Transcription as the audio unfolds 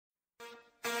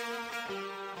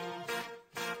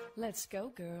Let's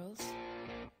go, girls.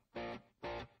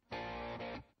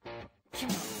 Come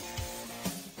on.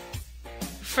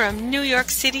 From New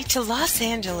York City to Los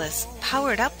Angeles,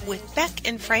 Powered Up with Beck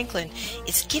and Franklin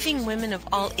is giving women of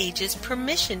all ages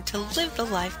permission to live the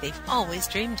life they've always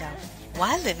dreamed of.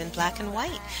 Why live in black and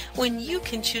white when you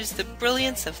can choose the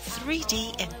brilliance of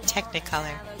 3D and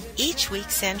Technicolor? Each week,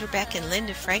 Sandra Beck and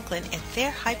Linda Franklin and their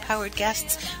high-powered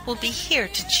guests will be here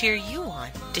to cheer you on,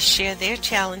 to share their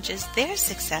challenges, their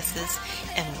successes,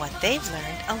 and what they've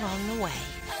learned along the way.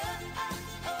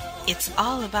 It's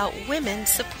all about women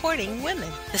supporting women.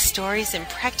 The stories and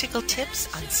practical tips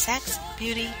on sex,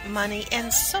 beauty, money,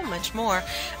 and so much more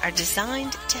are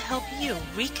designed to help you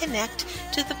reconnect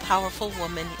to the powerful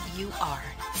woman you are.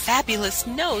 Fabulous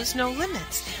knows no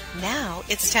limits. Now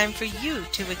it's time for you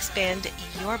to expand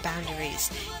your boundaries.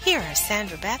 Here are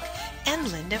Sandra Beck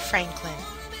and Linda Franklin.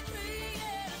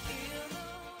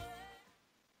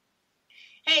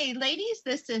 Hey, ladies,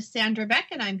 this is Sandra Beck,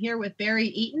 and I'm here with Barry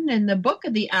Eaton, and the book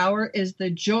of the hour is The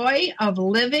Joy of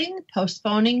Living,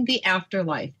 Postponing the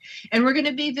Afterlife. And we're going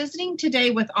to be visiting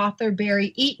today with author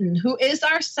Barry Eaton, who is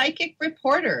our psychic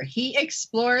reporter. He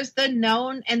explores the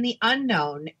known and the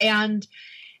unknown. And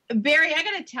Barry, I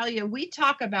got to tell you, we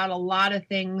talk about a lot of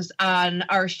things on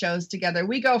our shows together.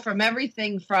 We go from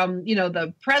everything from,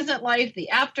 the present life, the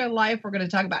afterlife. We're going to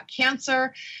talk about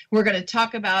cancer. We're going to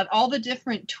talk about all the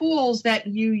different tools that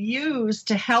you use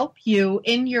to help you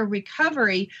in your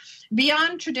recovery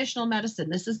beyond traditional medicine.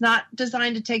 This is not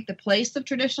designed to take the place of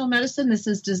traditional medicine. This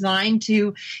is designed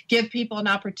to give people an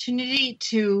opportunity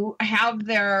to have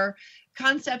their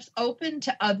concepts open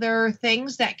to other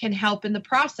things that can help in the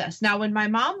process. Now, when my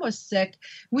mom was sick,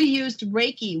 we used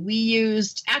Reiki, we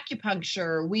used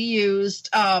acupuncture, we used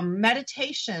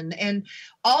meditation and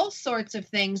all sorts of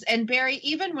things. And Barry,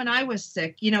 even when I was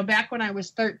sick, back when I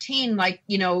was 13, like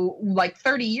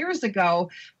 30 years ago,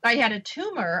 I had a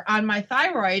tumor on my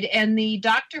thyroid, and the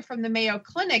doctor from the Mayo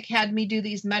Clinic had me do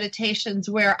these meditations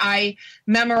where I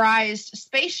memorized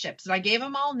spaceships, and I gave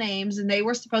them all names, and they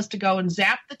were supposed to go and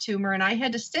zap the tumor, and I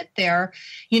had to sit there,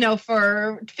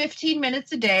 for 15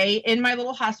 minutes a day in my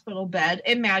little hospital bed,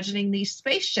 imagining these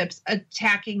spaceships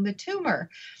attacking the tumor.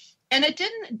 And it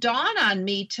didn't dawn on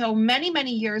me till many,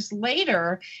 many years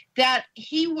later that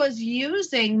he was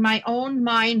using my own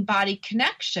mind-body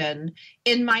connection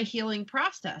in my healing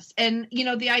process. And,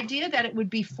 the idea that it would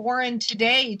be foreign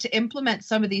today to implement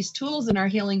some of these tools in our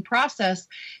healing process,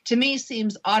 to me,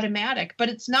 seems automatic. But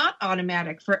it's not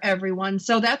automatic for everyone.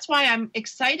 So that's why I'm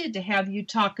excited to have you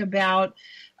talk about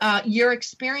your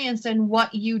experience and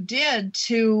what you did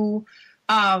to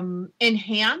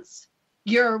enhance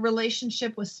your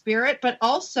relationship with spirit, but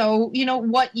also,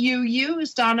 what you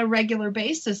used on a regular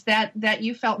basis that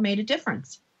you felt made a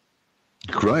difference.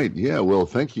 Great. Yeah. Well,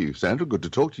 thank you, Sandra. Good to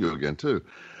talk to you again, too.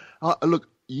 Look,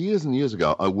 years and years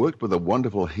ago, I worked with a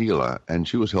wonderful healer, and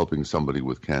she was helping somebody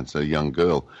with cancer, a young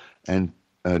girl, and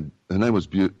her name was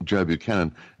Jo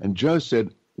Buchanan. And Jo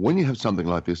said, when you have something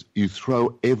like this, you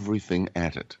throw everything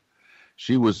at it.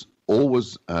 She was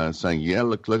always saying, yeah,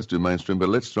 look, let's do mainstream, but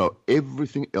let's throw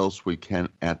everything else we can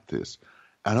at this.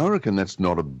 And I reckon that's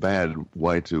not a bad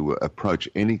way to approach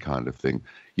any kind of thing.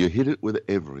 You hit it with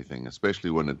everything, especially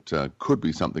when it could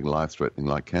be something life-threatening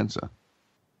like cancer.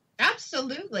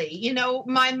 Absolutely.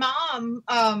 My mom,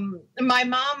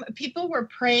 people were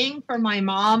praying for my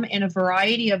mom in a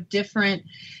variety of different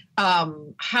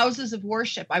houses of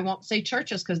worship. I won't say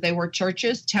churches because they were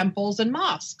churches, temples, and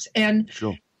mosques. And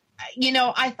sure.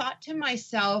 I thought to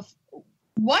myself,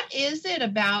 what is it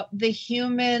about the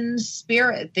human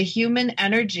spirit, the human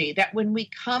energy, that when we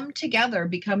come together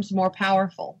becomes more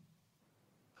powerful?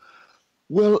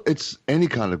 Well, it's any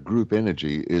kind of group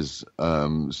energy is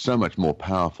so much more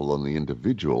powerful than the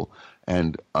individual.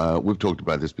 And we've talked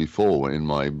about this before in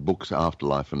my books,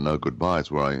 Afterlife and No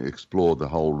Goodbyes, where I explore the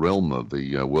whole realm of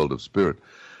the world of spirit.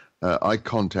 I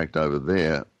contact over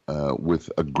there with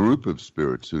a group of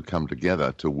spirits who come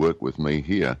together to work with me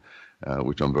here,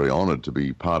 which I'm very honored to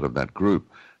be part of that group.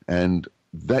 And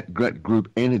that group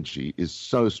energy is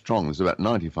so strong. There's about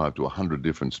 95 to 100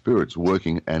 different spirits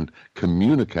working and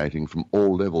communicating from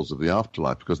all levels of the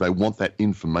afterlife because they want that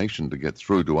information to get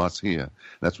through to us here.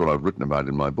 That's what I've written about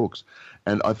in my books.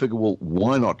 And I figure, well,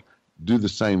 why not do the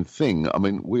same thing? I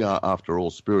mean, we are, after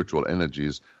all, spiritual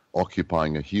energies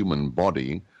occupying a human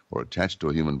body or attached to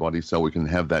a human body so we can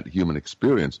have that human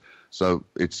experience. So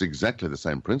it's exactly the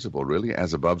same principle, really,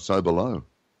 as above, so below.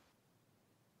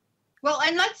 Well,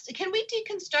 and can we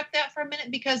deconstruct that for a minute?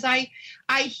 Because I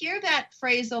hear that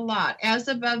phrase a lot, as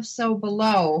above, so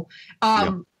below.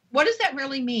 What does that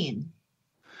really mean?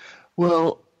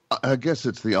 Well, I guess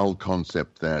it's the old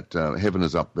concept that heaven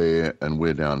is up there and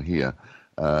we're down here.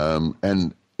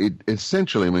 And it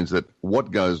essentially means that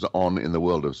what goes on in the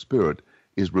world of spirit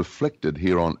is reflected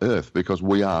here on earth, because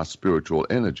we are spiritual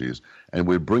energies, and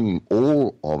we're bringing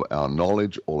all of our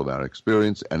knowledge, all of our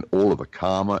experience, and all of the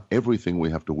karma, everything we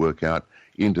have to work out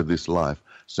into this life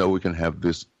so we can have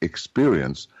this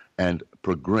experience and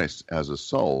progress as a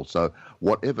soul. So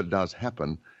whatever does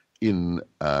happen in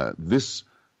this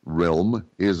realm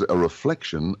is a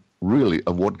reflection, really,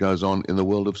 of what goes on in the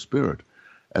world of spirit.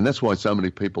 And that's why so many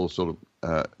people sort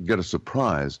of get a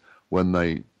surprise when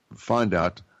they find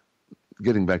out,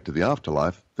 getting back to the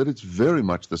afterlife, that it's very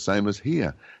much the same as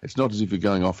here. It's not as if you're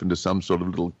going off into some sort of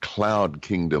little cloud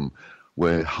kingdom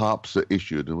where harps are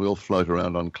issued and we all float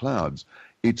around on clouds.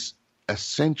 It's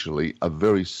essentially a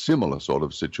very similar sort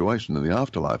of situation in the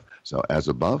afterlife. So as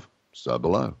above, so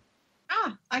below.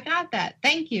 Ah, I got that.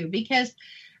 Thank you. Because,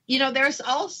 there's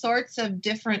all sorts of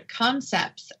different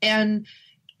concepts. And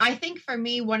I think for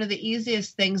me, one of the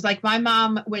easiest things, like my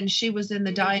mom, when she was in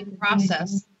the dying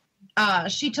process,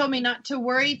 she told me not to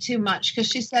worry too much,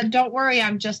 because she said, don't worry,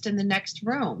 I'm just in the next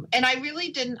room. And I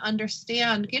really didn't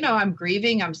understand, I'm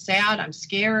grieving, I'm sad, I'm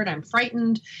scared, I'm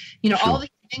frightened, Sure. all these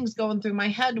things going through my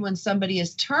head when somebody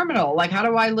is terminal. Like, how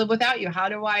do I live without you? How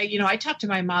do I, I talk to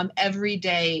my mom every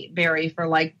day, Barry, for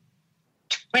like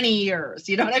 20 years.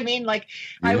 You know what I mean? Like,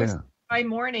 I was by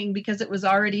morning, because it was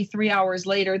already 3 hours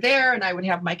later there, and I would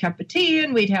have my cup of tea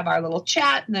and we'd have our little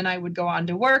chat, and then I would go on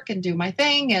to work and do my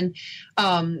thing. And,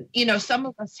 some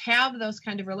of us have those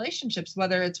kind of relationships,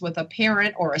 whether it's with a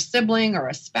parent or a sibling or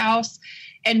a spouse.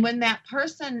 And when that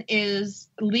person is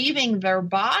leaving their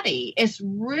body, it's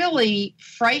really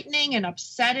frightening and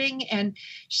upsetting. And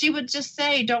she would just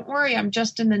say, don't worry, I'm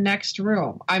just in the next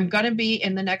room. I'm going to be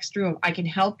in the next room. I can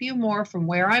help you more from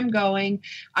where I'm going.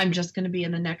 I'm just going to be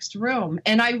in the next room.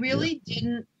 And I really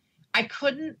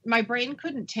my brain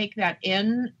couldn't take that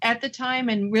in at the time.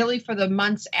 And really for the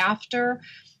months after,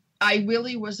 I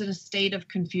really was in a state of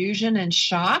confusion and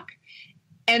shock.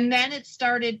 And then it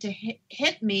started to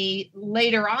hit me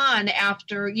later on,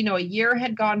 after, a year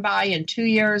had gone by, and 2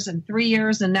 years and 3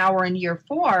 years, and now we're in year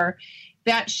 4,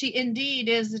 that she indeed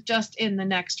is just in the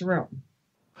next room.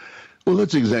 Well,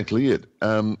 that's exactly it.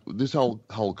 This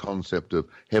whole concept of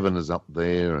heaven is up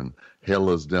there and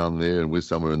hell is down there and we're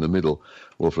somewhere in the middle.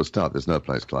 Well, for a start, there's no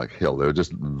place like hell. There are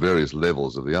just various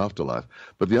levels of the afterlife.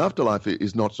 But the afterlife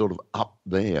is not sort of up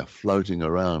there floating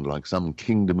around like some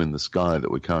kingdom in the sky that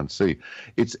we can't see.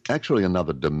 It's actually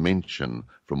another dimension,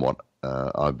 from what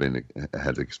I've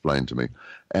had explained to me.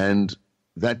 And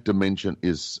that dimension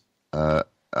is a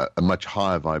much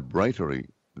higher vibratory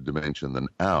dimension than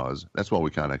ours. That's why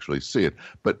we can't actually see it.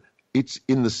 But it's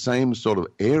in the same sort of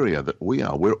area that we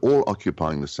are. We're all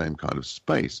occupying the same kind of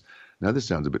space. Now, this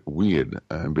sounds a bit weird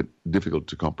and a bit difficult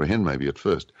to comprehend maybe at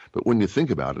first, but when you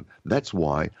think about it, that's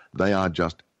why they are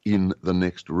just in the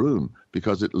next room,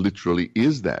 because it literally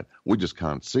is that. We just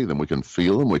can't see them. We can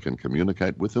feel them. We can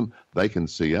communicate with them. They can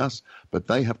see us, but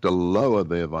they have to lower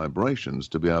their vibrations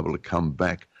to be able to come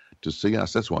back to see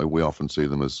us. That's why we often see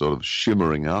them as sort of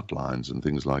shimmering outlines and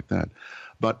things like that.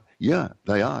 But yeah,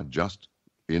 they are just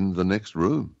in the next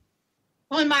room.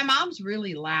 Well, and my mom's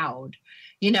really loud.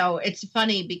 It's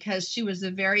funny because she was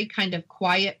a very kind of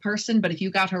quiet person, but if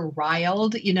you got her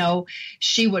riled,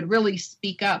 she would really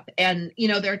speak up. And,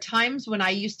 there are times when I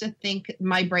used to think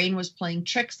my brain was playing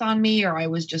tricks on me, or I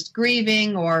was just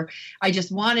grieving, or I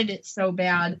just wanted it so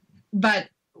bad. But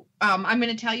I'm going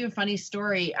to tell you a funny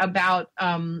story about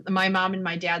my mom and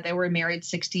my dad. They were married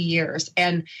 60 years.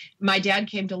 And my dad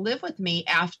came to live with me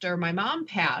after my mom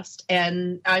passed.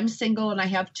 And I'm single and I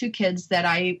have 2 kids that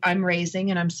I'm raising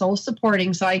and I'm soul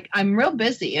supporting. So I'm real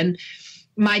busy. And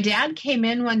my dad came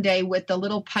in one day with the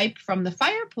little pipe from the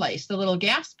fireplace, the little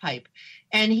gas pipe.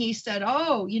 And he said,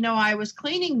 oh, I was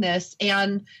cleaning this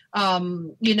and, I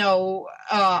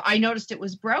noticed it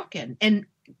was broken. And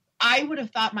I would have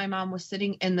thought my mom was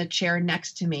sitting in the chair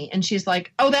next to me. And she's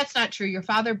like, oh, that's not true. Your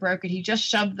father broke it. He just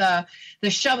shoved the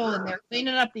shovel in there,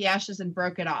 cleaning up the ashes, and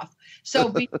broke it off. So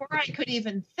before I could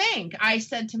even think, I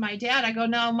said to my dad, I go,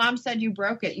 no, Mom said you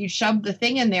broke it. You shoved the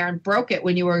thing in there and broke it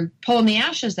when you were pulling the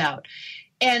ashes out.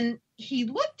 And he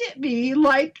looked at me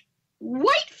like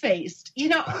white-faced,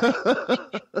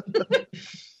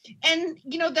 And,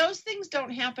 those things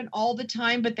don't happen all the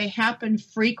time, but they happen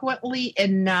frequently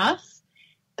enough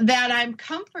that I'm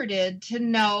comforted to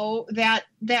know that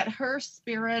her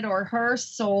spirit or her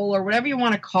soul or whatever you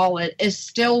want to call it is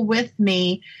still with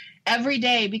me every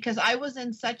day, because I was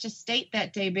in such a state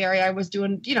that day, Barry. I was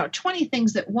doing, 20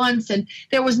 things at once, and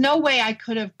there was no way I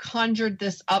could have conjured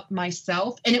this up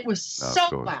myself. And it was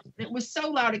so loud. It was so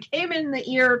loud. It came in the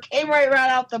ear, came right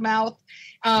out the mouth.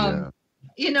 And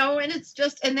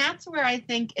and that's where I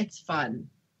think it's fun.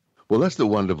 Well, that's the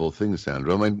wonderful thing,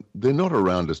 Sandra. I mean, they're not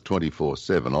around us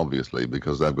 24/7, obviously,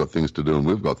 because they've got things to do and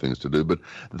we've got things to do, but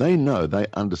they know, they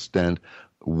understand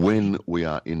when we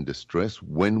are in distress,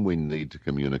 when we need to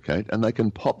communicate, and they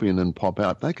can pop in and pop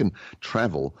out. They can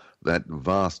travel that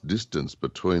vast distance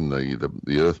between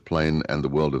the earth plane and the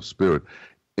world of spirit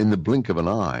in the blink of an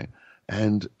eye,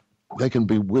 and they can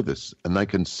be with us and they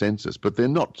can sense us, but they're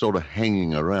not sort of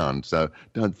hanging around. So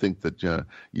don't think that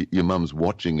your mum's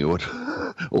watching you at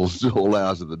all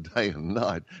hours of the day and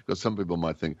night, because some people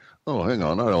might think, oh, hang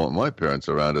on, I don't want my parents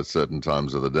around at certain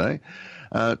times of the day.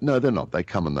 No, they're not. They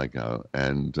come and they go,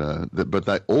 and but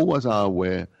they always are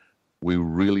where we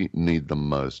really need them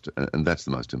most, and that's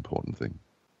the most important thing.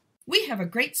 We have a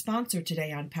great sponsor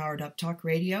today on Powered Up Talk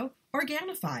Radio,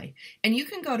 Organifi, and you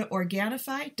can go to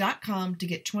Organifi.com to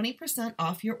get 20%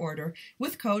 off your order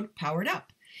with code POWEREDUP.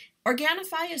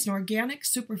 Organifi is an organic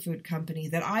superfood company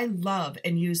that I love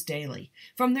and use daily.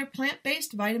 From their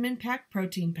plant-based vitamin-packed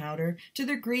protein powder to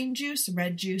their green juice,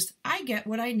 red juice, I get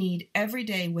what I need every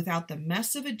day without the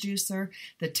mess of a juicer,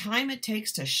 the time it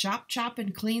takes to chop,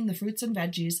 and clean the fruits and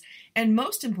veggies, and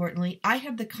most importantly, I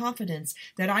have the confidence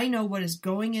that I know what is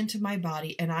going into my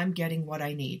body and I'm getting what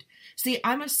I need. See,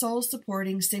 I'm a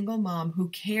soul-supporting single mom who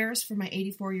cares for my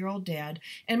 84-year-old dad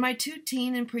and my 2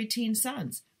 teen and preteen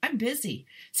sons. I'm busy.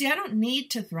 See, I don't need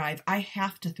to thrive. I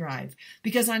have to thrive.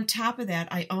 Because on top of that,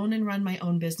 I own and run my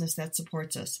own business that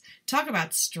supports us. Talk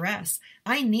about stress.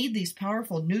 I need these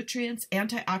powerful nutrients,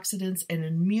 antioxidants, and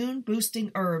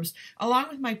immune-boosting herbs, along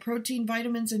with my protein,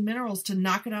 vitamins, and minerals to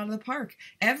knock it out of the park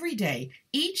every day,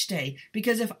 each day.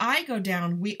 Because if I go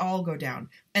down, we all go down.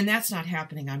 And that's not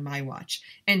happening on my watch.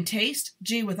 And taste,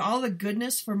 gee, with all the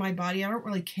goodness for my body, I don't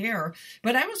really care.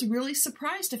 But I was really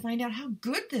surprised to find out how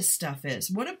good this stuff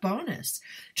is. What a bonus.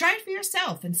 Try it for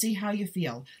yourself and see how you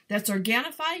feel. That's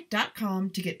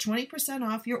Organifi.com to get 20%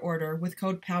 off your order with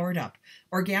code POWEREDUP.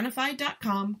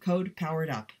 Organifi.com, code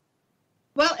POWEREDUP.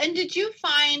 Well, and did you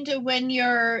find when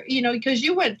you're, because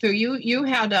you went through, you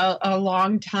had a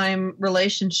long time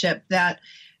relationship that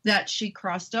she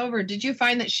crossed over. Did you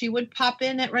find that she would pop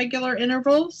in at regular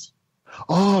intervals?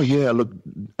 Oh, yeah. Look,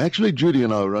 actually, Judy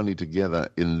and I were only together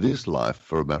in this life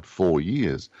for about 4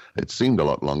 years. It seemed a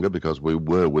lot longer because we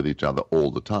were with each other all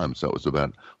the time. So it was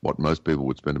about what most people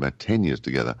would spend about 10 years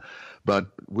together. But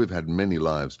we've had many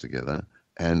lives together.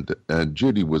 And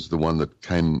Judy was the one that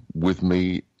came with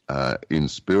me in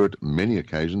spirit many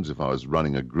occasions. If I was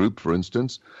running a group, for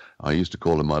instance, I used to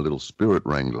call her my little spirit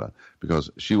wrangler, because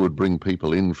she would bring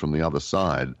people in from the other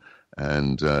side.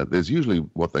 And there's usually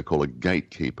what they call a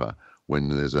gatekeeper when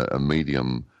there's a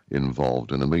medium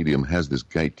involved. And a medium has this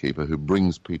gatekeeper who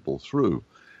brings people through.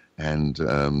 And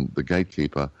the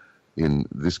gatekeeper in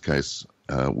this case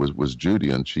was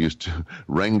Judy, and she used to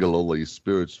wrangle all these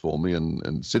spirits for me,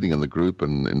 and sitting in the group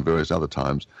and in various other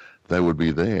times, they would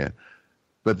be there.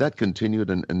 But that continued,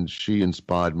 and she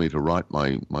inspired me to write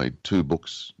my 2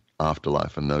 books,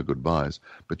 Afterlife and No Goodbyes.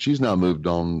 But she's now moved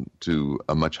on to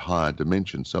a much higher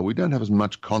dimension, so we don't have as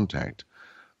much contact.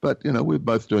 But, we're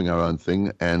both doing our own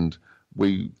thing, and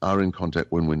we are in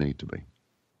contact when we need to be.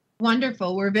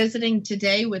 Wonderful. We're visiting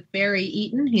today with Barry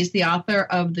Eaton. He's the author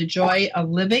of The Joy of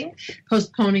Living,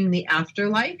 Postponing the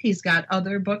Afterlife. He's got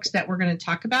other books that we're going to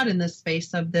talk about in the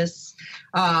space of this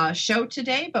show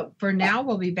today. But for now,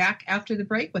 we'll be back after the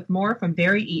break with more from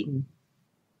Barry Eaton.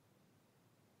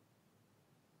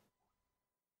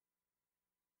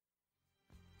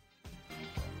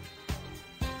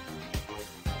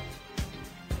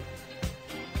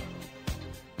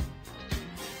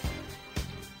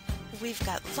 We've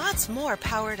got lots more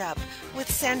Powered Up with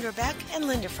Sandra Beck and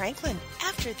Linda Franklin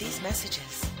after these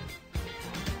messages.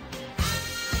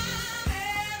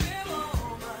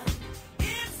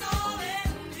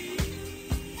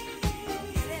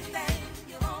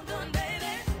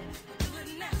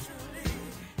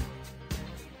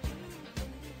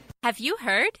 Have you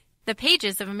heard? The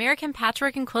pages of American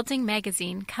Patchwork and Quilting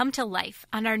magazine come to life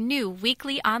on our new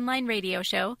weekly online radio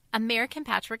show, American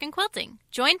Patchwork and Quilting.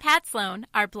 Join Pat Sloan,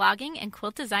 our blogging and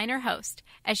quilt designer host,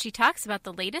 as she talks about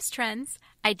the latest trends,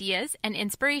 ideas, and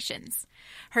inspirations.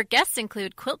 Her guests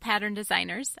include quilt pattern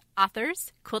designers,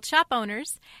 authors, quilt shop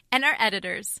owners, and our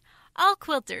editors, all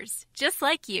quilters, just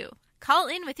like you. Call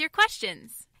in with your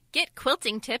questions. Get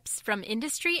quilting tips from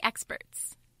industry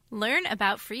experts. Learn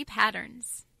about free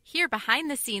patterns. Hear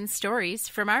behind-the-scenes stories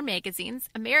from our magazines,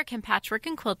 American Patchwork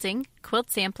and Quilting, Quilt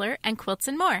Sampler, and Quilts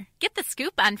and More. Get the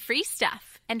scoop on free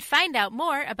stuff and find out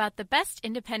more about the best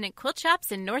independent quilt shops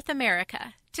in North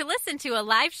America. To listen to a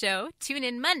live show, tune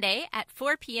in Monday at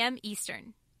 4 p.m.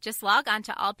 Eastern. Just log on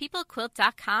to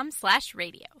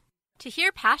allpeoplequilt.com/radio. To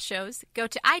hear past shows, go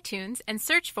to iTunes and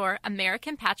search for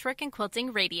American Patchwork and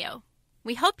Quilting Radio.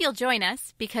 We hope you'll join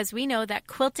us because we know that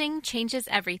quilting changes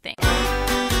everything.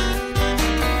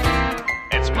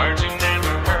 It's words you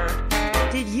never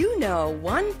heard. Did you know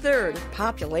 1/3 of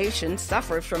population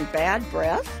suffers from bad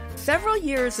breath? Several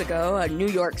years ago, a New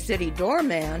York City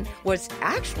doorman was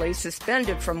actually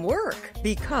suspended from work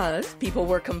because people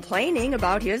were complaining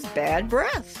about his bad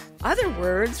breath. Other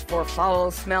words for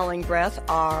foul-smelling breath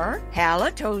are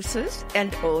halitosis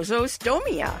and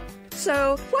ozostomia.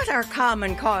 So, what are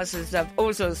common causes of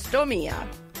ozostomia?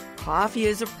 Coffee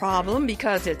is a problem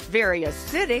because it's very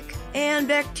acidic, and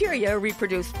bacteria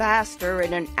reproduce faster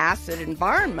in an acid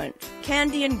environment.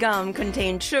 Candy and gum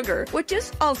contain sugar, which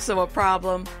is also a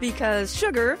problem because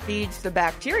sugar feeds the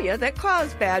bacteria that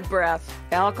cause bad breath.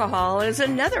 Alcohol is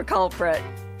another culprit.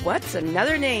 What's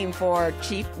another name for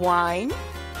cheap wine?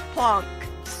 Plonk,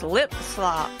 slip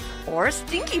slop, or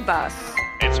stinky bus.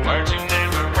 It's words you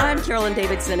never heard. I'm Carolyn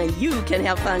Davidson, and you can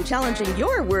have fun challenging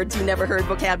your words you never heard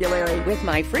vocabulary with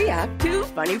my free app, Too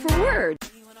Funny for Words.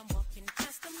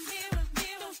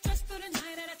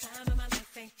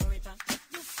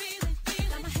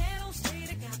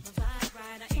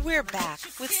 We're back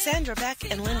with Sandra Beck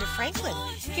and Linda Franklin.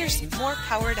 Here's some more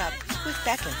Powered Up with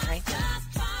Beck and Franklin.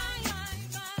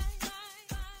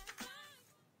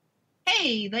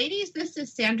 Hey, ladies, this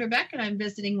is Sandra Beck, and I'm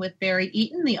visiting with Barry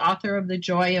Eaton, the author of The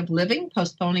Joy of Living,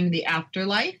 Postponing the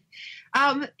Afterlife.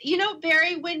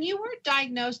 Barry, when you were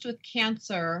diagnosed with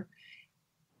cancer,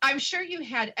 I'm sure you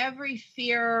had every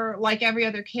fear like every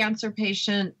other cancer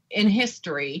patient in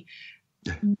history,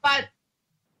 but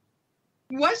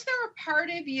was there a part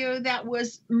of you that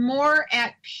was more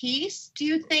at peace, do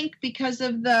you think, because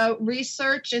of the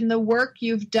research and the work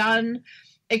you've done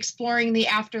exploring the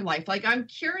afterlife? Like, I'm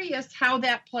curious how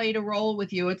that played a role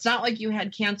with you. It's not like you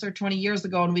had cancer 20 years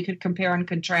ago and we could compare and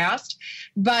contrast,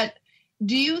 but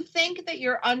do you think that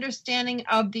your understanding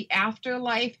of the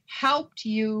afterlife helped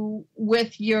you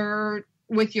with your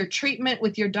treatment,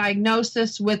 with your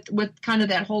diagnosis, with kind of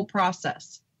that whole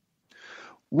process?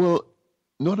 Well,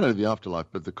 not only the afterlife,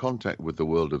 but the contact with the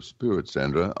world of spirit,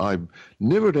 Sandra. I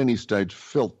never at any stage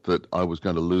felt that I was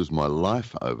going to lose my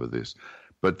life over this.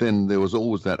 But then there was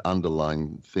always that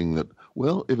underlying thing that,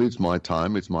 well, if it's my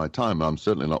time, it's my time. I'm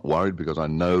certainly not worried because I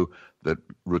know that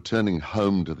returning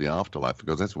home to the afterlife,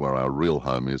 because that's where our real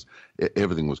home is,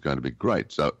 everything was going to be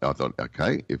great. So I thought,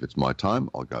 okay, if it's my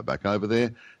time, I'll go back over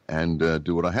there and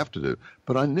do what I have to do.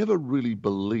 But I never really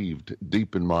believed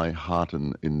deep in my heart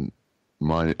and in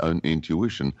my own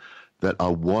intuition that I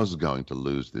was going to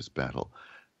lose this battle.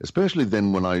 Especially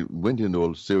then when I went into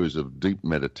a series of deep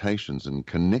meditations and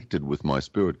connected with my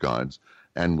spirit guides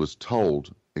and was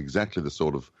told exactly the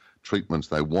sort of treatments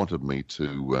they wanted me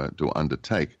to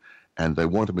undertake. And they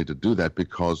wanted me to do that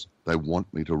because they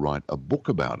want me to write a book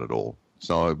about it all.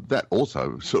 So that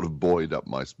also sort of buoyed up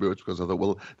my spirits because I thought,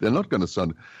 well, they're not going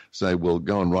to say, well,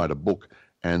 go and write a book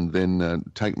and then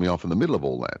take me off in the middle of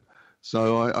all that.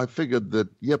 So I figured that,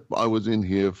 yep, I was in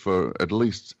here for at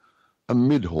least a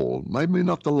mid-haul, maybe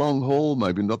not the long haul,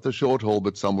 maybe not the short haul,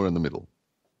 but somewhere in the middle.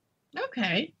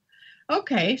 Okay.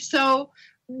 So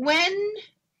when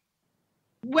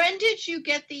did you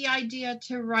get the idea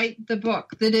to write the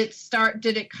book? Did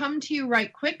it come to you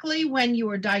right quickly when you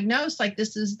were diagnosed? Like,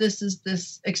 this is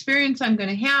this experience I'm going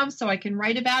to have, so I can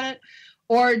write about it?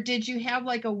 Or did you have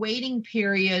like a waiting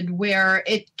period where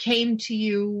it came to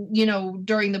you,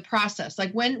 during the process?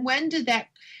 Like, when did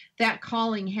that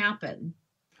calling happen?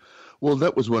 Well,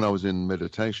 that was when I was in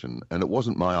meditation, and it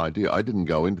wasn't my idea. I didn't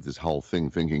go into this whole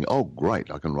thing thinking, oh, great,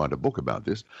 I can write a book about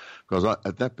this, because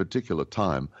at that particular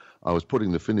time, I was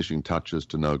putting the finishing touches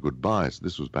to No Goodbyes.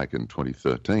 This was back in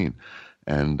 2013,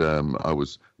 and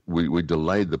we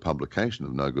delayed the publication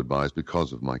of No Goodbyes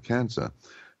because of my cancer.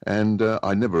 And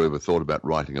I never ever thought about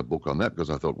writing a book on that because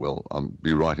I thought, well, I'll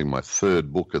be writing my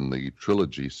third book in the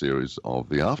trilogy series of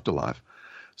The Afterlife.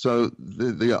 So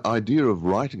the idea of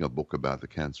writing a book about the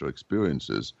cancer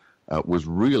experiences was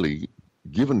really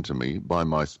given to me by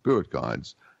my spirit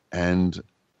guides, and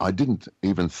I didn't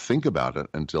even think about it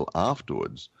until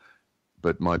afterwards.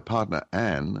 But my partner,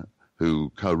 Anne,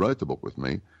 who co-wrote the book with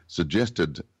me,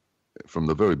 suggested from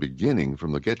the very beginning,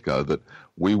 from the get-go, that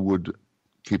we would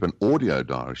keep an audio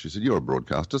diary. She said, you're a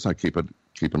broadcaster, so keep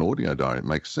an audio diary. It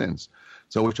makes sense.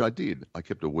 So which I did. I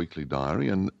kept a weekly diary,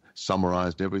 and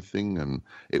summarized everything, and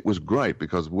it was great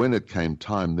because when it came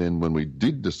time then when we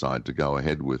did decide to go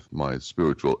ahead with my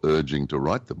spiritual urging to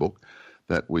write the book,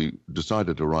 that we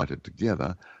decided to write it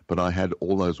together, but I had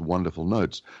all those wonderful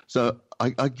notes. So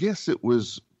I guess it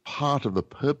was part of the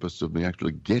purpose of me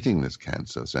actually getting this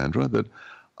cancer, Sandra, that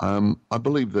I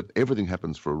believe that everything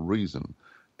happens for a reason.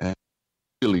 And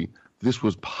really, this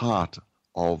was part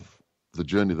of the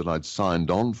journey that I'd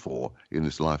signed on for in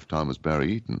this lifetime as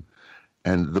Barry Eaton.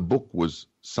 And the book was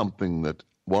something that,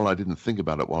 while I didn't think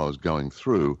about it while I was going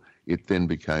through, it then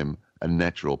became a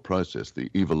natural process,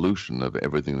 the evolution of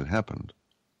everything that happened.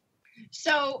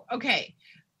 So, okay,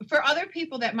 for other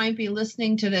people that might be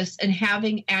listening to this and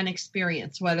having an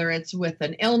experience, whether it's with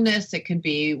an illness, it could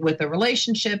be with a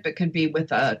relationship, it could be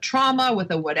with a trauma,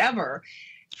 with a whatever.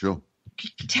 Sure.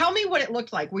 Tell me what it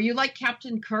looked like. Were you like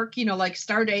Captain Kirk, like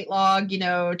Stardate log,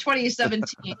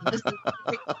 2017, this is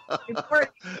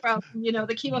reporting from,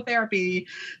 the chemotherapy.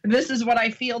 This is what I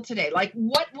feel today. Like,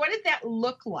 what did that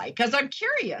look like? Because I'm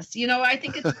curious, I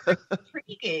think it's very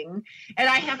intriguing. And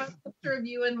I have a picture of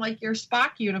you in like your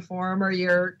Spock uniform or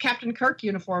your Captain Kirk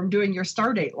uniform doing your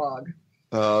Stardate log.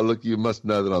 Look, you must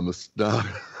know that I'm a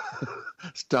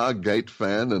Stargate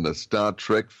fan and a Star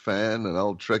Trek fan, an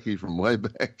old Trekkie from way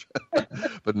back.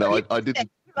 But no, I didn't.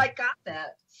 I got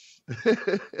that.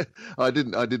 I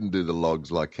didn't do the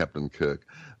logs like Captain Kirk.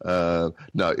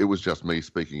 No, it was just me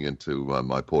speaking into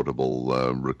my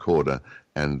portable recorder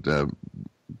and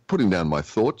putting down my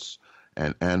thoughts,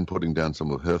 and Anne putting down some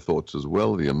of her thoughts as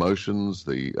well, the emotions,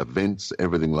 the events,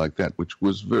 everything like that, which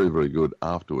was very, very good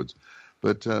afterwards.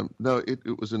 But no,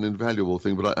 it was an invaluable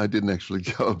thing, but I didn't actually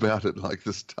go about it like the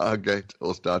Stargate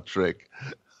or Star Trek.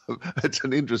 It's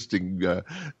an interesting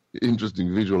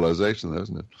visualization, though,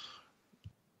 isn't it?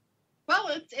 Well,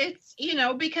 it's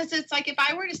because it's like if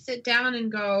I were to sit down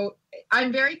and go,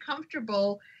 I'm very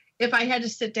comfortable if I had to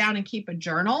sit down and keep a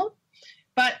journal,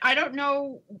 but I don't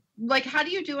know, like, how do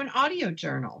you do an audio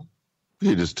journal?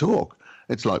 You just talk.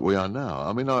 It's like we are now.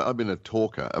 I mean, I've been a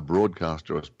talker, a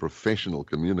broadcaster, a professional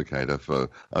communicator for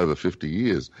over 50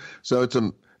 years. So it's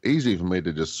easy for me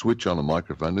to just switch on a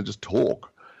microphone and just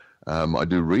talk. I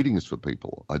do readings for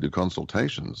people. I do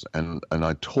consultations, and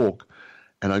I talk,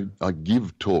 and I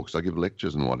give talks. I give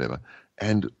lectures and whatever.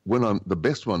 And the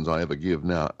best ones I ever give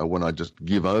now are when I just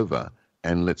give over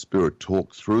and let Spirit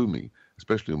talk through me,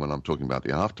 especially when I'm talking about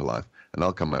the afterlife. And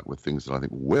I'll come out with things that I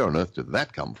think, where on earth did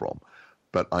that come from?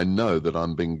 But I know that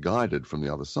I'm being guided from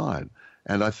the other side.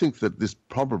 And I think that this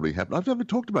probably happened. I've never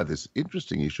talked about this.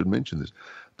 Interesting, you should mention this.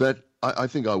 That I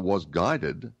think I was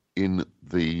guided in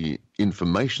the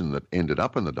information that ended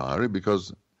up in the diary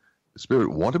because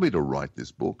Spirit wanted me to write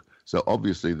this book. So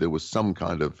obviously there was some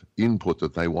kind of input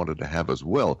that they wanted to have as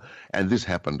well. And this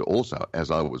happened also as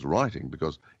I was writing,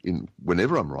 because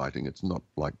whenever I'm writing, it's not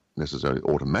like necessarily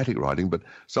automatic writing, but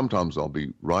sometimes I'll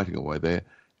be writing away there,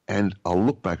 and I'll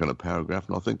look back on a paragraph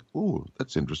and I'll think, oh,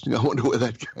 that's interesting. I wonder where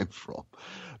that came from.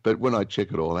 But when I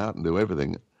check it all out and do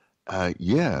everything,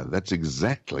 yeah, that's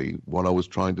exactly what I was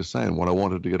trying to say and what I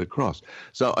wanted to get across.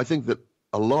 So I think that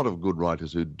a lot of good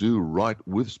writers who do write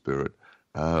with Spirit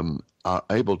are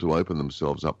able to open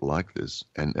themselves up like this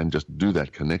and just do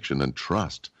that connection and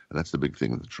trust. And that's the big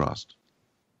thing, the trust.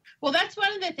 Well, that's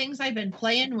one of the things I've been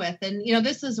playing with. And,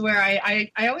 this is where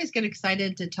I always get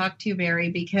excited to talk to you,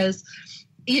 Barry, because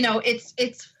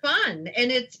it's fun.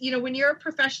 And it's, when you're a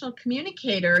professional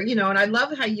communicator, and I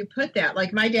love how you put that.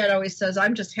 Like my dad always says,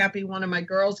 I'm just happy one of my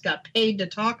girls got paid to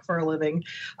talk for a living.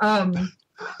 But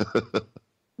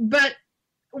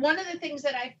one of the things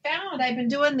that I found, I've been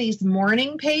doing these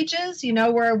morning pages,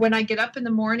 where when I get up in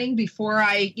the morning before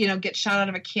I, get shot out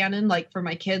of a cannon, like for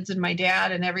my kids and my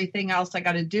dad and everything else I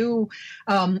got to do,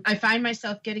 I find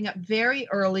myself getting up very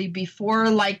early before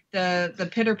like the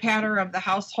pitter patter of the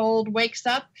household wakes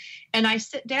up. And I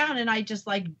sit down and I just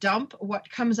like dump what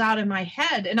comes out of my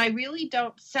head, and I really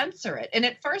don't censor it. And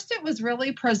at first it was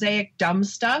really prosaic, dumb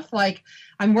stuff. Like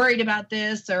I'm worried about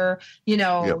this, or,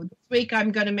 Yep. This week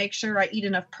I'm going to make sure I eat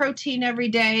enough protein every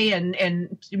day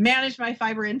and manage my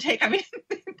fiber intake. I mean,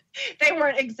 they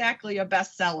weren't exactly a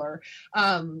bestseller.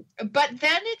 But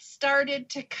then it started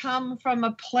to come from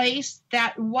a place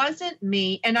that wasn't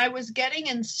me, and I was getting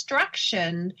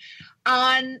instruction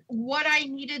on what I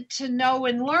needed to know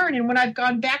and learn. And when I've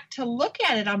gone back to look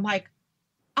at it, I'm like,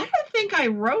 I don't think I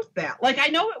wrote that. Like, I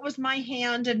know it was my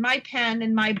hand and my pen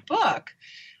and my book.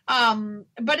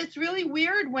 But it's really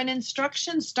weird when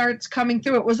instruction starts coming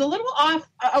through. It was a little off,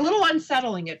 a little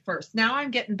unsettling at first. Now I'm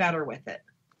getting better with it.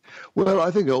 Well, I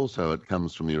think also it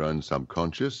comes from your own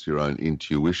subconscious, your own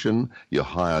intuition, your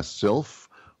higher self,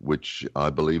 which I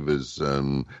believe is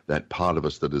that part of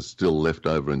us that is still left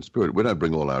over in spirit. We don't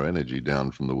bring all our energy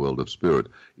down from the world of spirit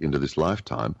into this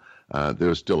lifetime. There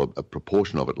is still a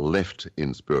proportion of it left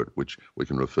in spirit, which we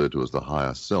can refer to as the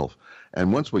higher self.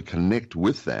 And once we connect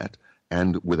with that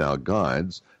and with our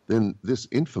guides, then this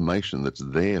information that's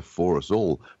there for us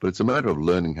all, but it's a matter of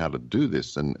learning how to do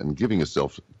this and giving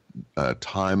yourself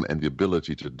time and the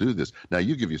ability to do this. Now,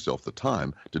 you give yourself the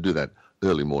time to do that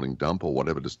early morning dump or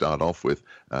whatever to start off with,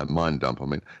 mind dump, I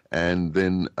mean, and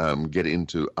then get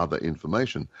into other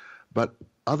information. But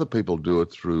other people do it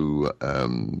through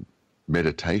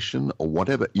meditation or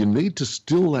whatever. You need to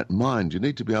still that mind. You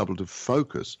need to be able to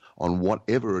focus on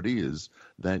whatever it is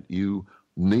that you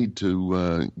need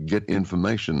to get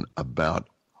information about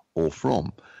or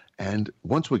from. And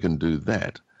once we can do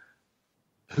that,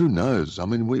 who knows? I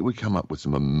mean, we come up with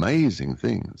some amazing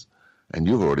things. And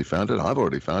you've already found it, I've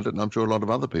already found it, and I'm sure a lot of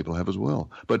other people have as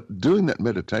well. But doing that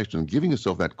meditation and giving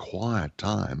yourself that quiet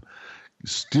time,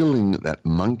 stilling that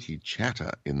monkey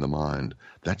chatter in the mind,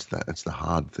 that's the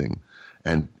hard thing.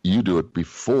 And you do it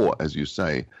before, as you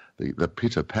say, the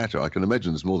pitter-patter. I can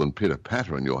imagine there's more than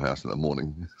pitter-patter in your house in the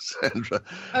morning, Sandra.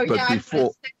 Oh, but yeah,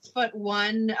 before... I'm a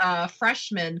 6'1"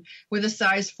 freshman with a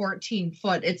size 14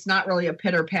 foot. It's not really a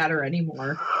pitter-patter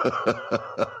anymore.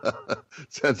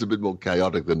 Sounds a bit more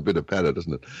chaotic than pitter-patter,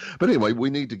 doesn't it? But anyway, we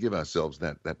need to give ourselves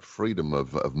that freedom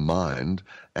of mind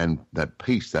and that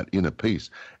peace, that inner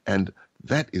peace. And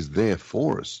that is there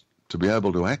for us to be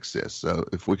able to access. So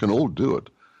if we can all do it,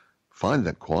 find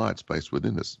that quiet space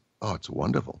within us. Oh, it's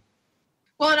wonderful.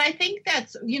 Well, and I think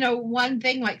that's, one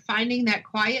thing, like finding that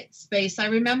quiet space. I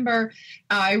remember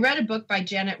I read a book by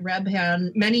Janet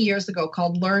Rebhan many years ago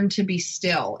called Learn to Be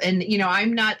Still. And,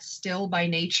 I'm not still by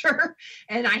nature,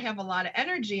 and I have a lot of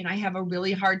energy, and I have a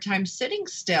really hard time sitting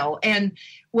still. And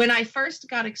when I first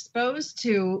got exposed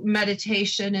to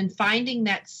meditation and finding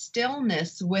that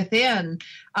stillness within,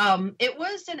 it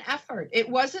was an effort. It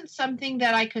wasn't something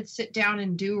that I could sit down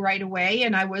and do right away.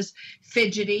 And I was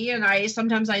fidgety, and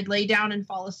sometimes I'd lay down and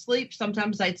fall asleep.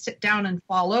 Sometimes I'd sit down and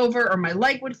fall over, or my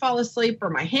leg would fall asleep, or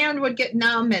my hand would get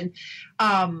numb. And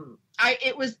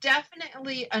it was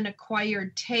definitely an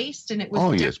acquired taste, and it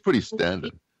was it's pretty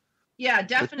standard. Yeah,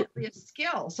 definitely a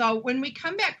skill. So when we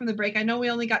come back from the break, I know we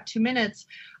only got 2 minutes.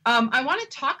 I want to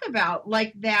talk about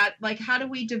how do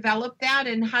we develop that,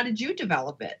 and how did you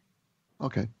develop it?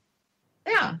 Okay.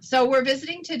 Yeah. So we're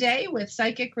visiting today with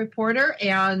psychic reporter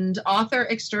and author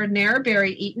extraordinaire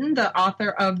Barry Eaton, the author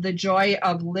of The Joy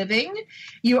of Living.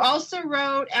 You also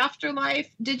wrote Afterlife.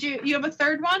 Did you have a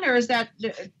third one, or is that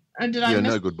did I miss?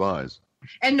 No Goodbyes.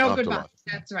 And No Afterlife. Goodbyes.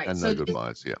 That's right. And No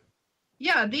Goodbyes. Yeah.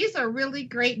 Yeah, these are really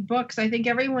great books. I think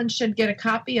everyone should get a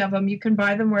copy of them. You can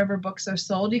buy them wherever books are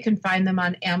sold. You can find them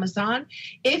on Amazon.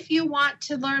 If you want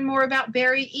to learn more about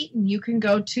Barry Eaton, you can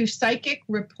go to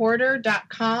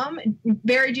psychicreporter.com.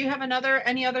 Barry, do you have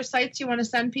any other sites you want to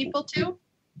send people to?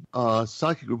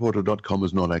 Psychicreporter.com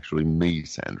is not actually me,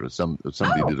 Sandra.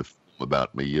 Somebody did a film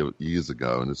about me years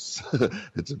ago, and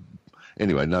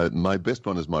anyway, no, my best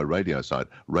one is my radio site,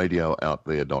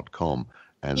 radioouthere.com,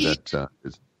 and that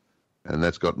is... And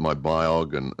that's got my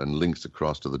biog and links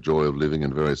across to The Joy of Living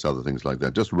and various other things like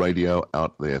that. Just Radio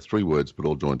Out There, 3 words, but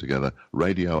all joined together,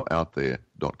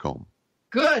 radioouthere.com.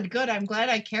 Good. I'm glad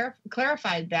I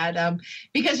clarified that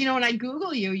because, when I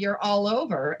Google you, you're all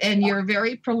over and you're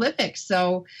very prolific.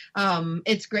 So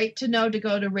it's great to know to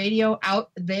go to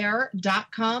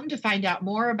radioouthere.com to find out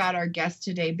more about our guest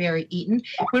today, Barry Eaton.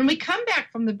 When we come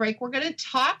back from the break, we're going to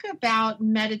talk about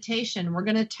meditation. We're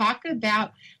going to talk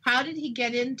about how did he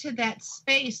get into that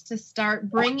space to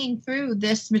start bringing through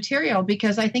this material,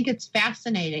 because I think it's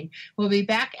fascinating. We'll be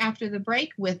back after the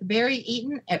break with Barry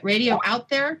Eaton at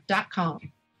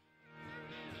radioouthere.com.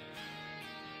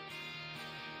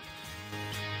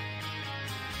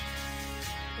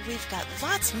 We've got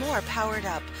lots more Powered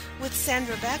Up with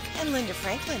Sandra Beck and Linda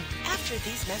Franklin after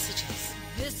these messages.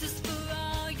 This is for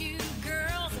all you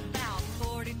girls about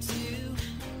 42.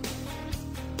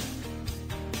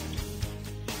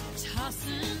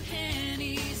 Tossing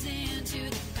pennies into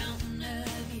the fountain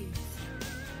of youth.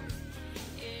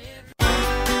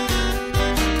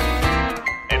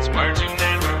 It's merging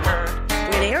and rehearsed.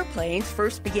 When airplanes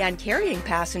first began carrying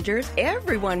passengers,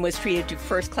 everyone was treated to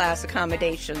first-class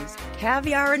accommodations.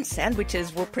 Caviar and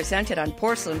sandwiches were presented on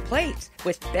porcelain plates,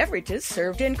 with beverages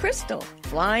served in crystal.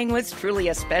 Flying was truly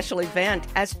a special event,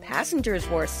 as passengers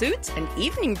wore suits and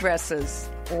evening dresses.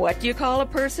 What do you call a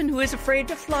person who is afraid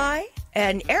to fly?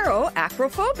 An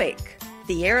aeroacrophobic.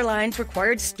 The airlines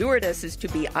required stewardesses to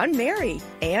be unmarried,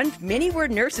 and many were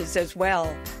nurses as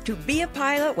well. To be a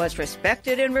pilot was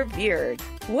respected and revered.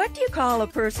 What do you call a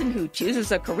person who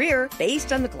chooses a career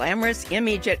based on the glamorous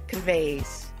image it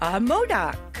conveys? A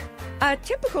MODOK. A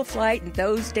typical flight in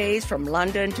those days from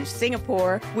London to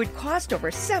Singapore would cost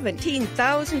over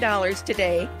 $17,000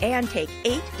 today and take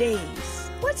 8 days.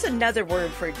 What's another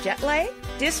word for jet lag?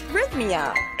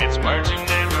 Dysrhythmia. It's merging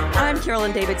and reverse. I'm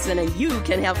Carolyn Davidson, and you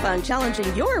can have fun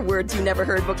challenging your words you never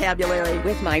heard vocabulary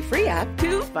with my free app,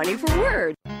 Too Funny for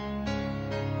Words.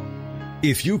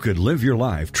 If you could live your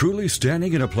life truly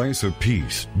standing in a place of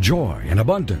peace, joy, and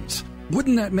abundance,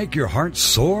 wouldn't that make your heart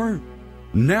soar?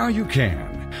 Now you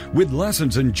can, with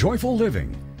Lessons in Joyful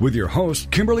Living, with your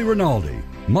host, Kimberly Rinaldi,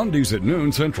 Mondays at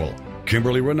noon Central.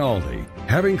 Kimberly Rinaldi,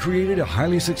 having created a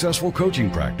highly successful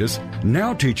coaching practice,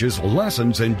 now teaches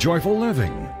Lessons in Joyful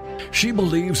Living. She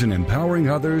believes in empowering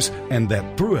others and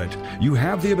that through it, you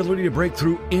have the ability to break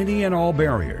through any and all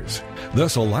barriers,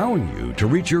 thus allowing you to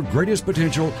reach your greatest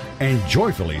potential and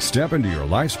joyfully step into your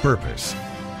life's purpose.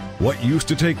 What used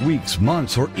to take weeks,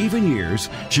 months, or even years,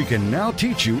 she can now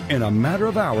teach you in a matter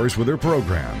of hours with her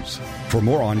programs. For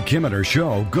more on Kim and her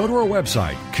show, go to her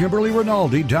website,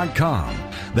 KimberlyRinaldi.com.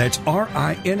 That's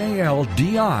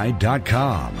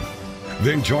RINALDI.com.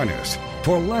 Then join us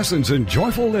for Lessons in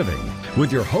Joyful Living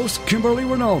with your host, Kimberly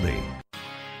Rinaldi.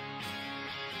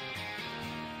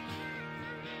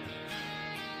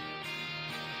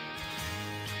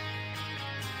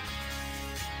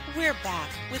 We're back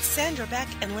with Sandra Beck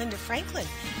and Linda Franklin.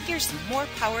 Here's some more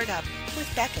Powered Up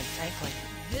with Beck and Franklin.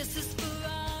 This is for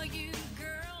all you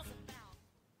girls.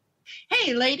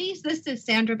 Hey, ladies, this is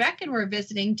Sandra Beck, and we're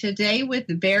visiting today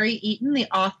with Barry Eaton, the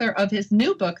author of his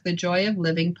new book, The Joy of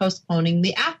Living, Postponing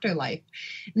the Afterlife.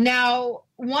 Now,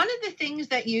 one of the things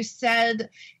that you said,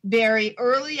 Barry,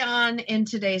 early on in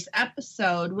today's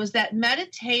episode was that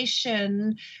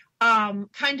meditation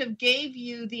kind of gave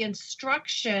you the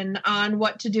instruction on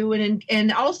what to do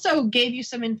and also gave you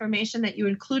some information that you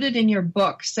included in your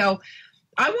book. So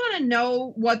I want to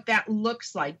know what that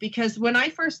looks like, because when I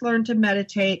first learned to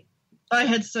meditate, I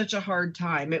had such a hard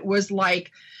time. It was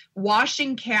like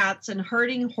washing cats and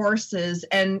herding horses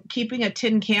and keeping a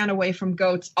tin can away from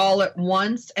goats all at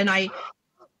once. And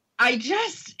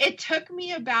it took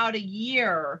me about a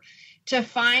year to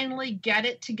finally get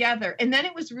it together. And then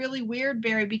it was really weird,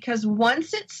 Barry, because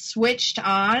once it switched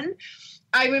on,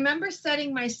 I remember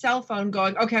setting my cell phone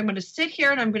going, okay, I'm going to sit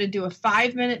here and I'm going to do a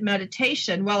 5-minute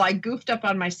meditation. Well, I goofed up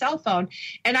on my cell phone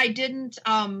and I didn't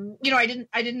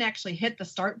actually hit the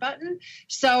start button.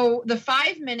 So the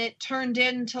 5-minute turned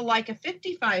into like a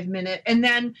 55-minute. And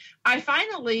then I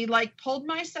finally pulled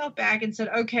myself back and said,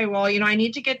 okay, well, I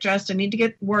need to get dressed. I need to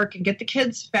get work and get the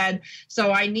kids fed.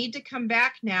 So I need to come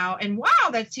back now. And wow,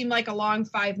 that seemed like a long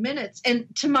 5 minutes.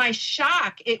 And to my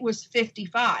shock, it was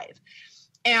 55.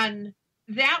 And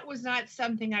that was not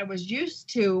something I was used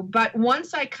to, but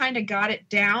once I kind of got it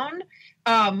down,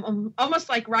 almost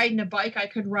like riding a bike, I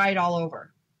could ride all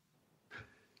over.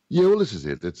 Yeah, well, this is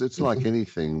it. It's like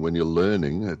anything. When you're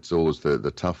learning, it's always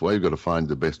the tough way. You've got to find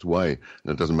the best way.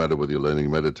 And it doesn't matter whether you're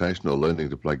learning meditation or learning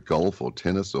to play golf or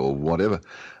tennis or whatever.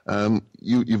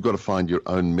 You've got to find your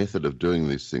own method of doing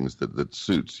these things that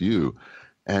suits you.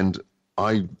 And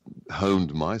I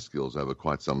honed my skills over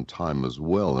quite some time as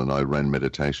well, and I ran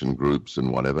meditation groups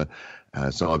and whatever.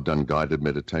 So I've done guided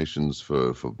meditations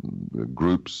for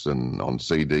groups and on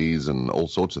CDs and all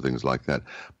sorts of things like that.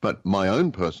 But my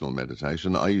own personal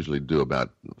meditation, I usually do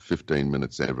about 15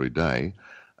 minutes every day.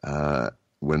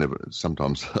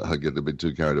 Sometimes I get a bit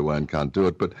too carried away and can't do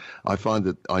it, but I find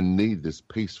that I need this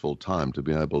peaceful time to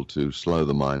be able to slow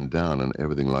the mind down and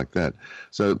everything like that.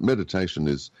 So meditation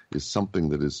is something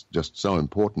that is just so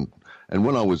important. And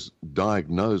when I was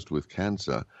diagnosed with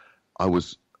cancer, I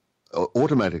was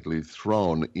automatically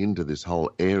thrown into this whole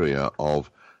area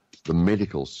of the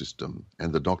medical system,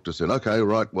 and the doctor said, okay,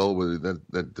 right, well,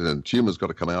 that tumor's got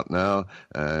to come out now.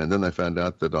 And then they found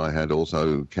out that I had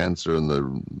also cancer in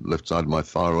the left side of my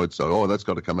thyroid, so that's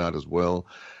got to come out as well.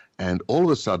 And all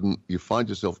of a sudden you find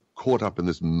yourself caught up in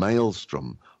this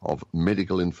maelstrom of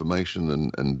medical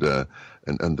information and the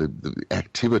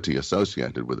activity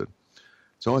associated with it.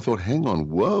 So I thought, hang on,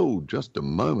 whoa, just a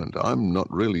moment. I'm not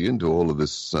really into all of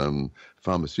this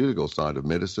pharmaceutical side of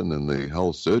medicine and the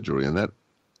whole surgery and that.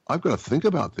 I've got to think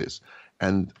about this.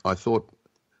 And I thought,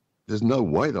 there's no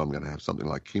way that I'm going to have something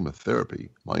like chemotherapy.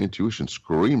 My intuition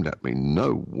screamed at me,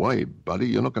 no way, buddy,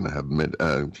 you're not going to have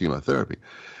chemotherapy.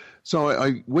 So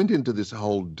I went into this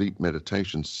whole deep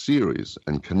meditation series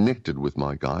and connected with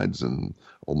my guides and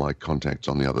all my contacts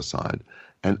on the other side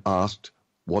and asked,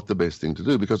 what the best thing to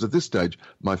do, because at this stage,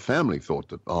 my family thought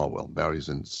that, oh, well, Barry's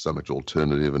in so much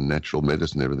alternative and natural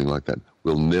medicine, everything like that.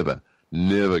 We'll never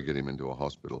get him into a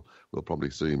hospital. We'll probably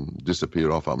see him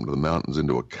disappear off up into the mountains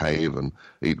into a cave and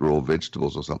eat raw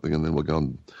vegetables or something, and then we'll go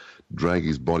and drag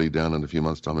his body down in a few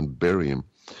months' time and bury him.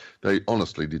 They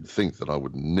honestly did think that I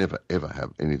would never, ever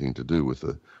have anything to do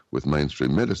with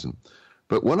mainstream medicine.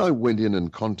 But when I went in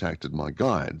and contacted my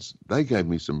guides, they gave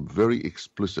me some very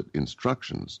explicit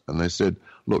instructions. And they said,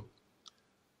 look,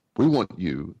 we want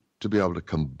you to be able to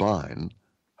combine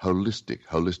holistic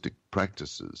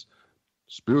practices,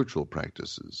 spiritual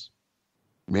practices,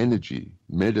 energy,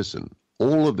 medicine,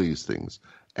 all of these things.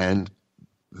 And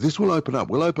this will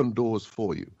open doors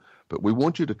for you. But we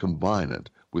want you to combine it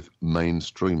with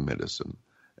mainstream medicine.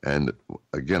 And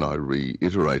again, I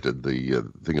reiterated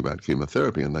the thing about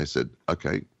chemotherapy, and they said,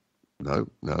 okay, no,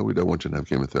 we don't want you to have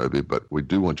chemotherapy, but we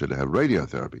do want you to have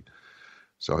radiotherapy.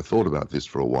 So I thought about this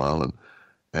for a while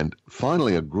and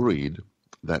finally agreed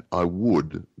that I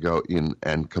would go in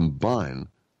and combine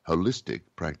holistic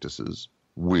practices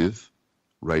with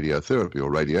radiotherapy,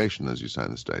 or radiation, as you say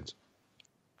in the States.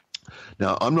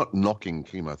 Now, I'm not knocking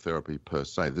chemotherapy per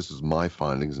se. This is my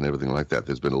findings and everything like that.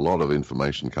 There's been a lot of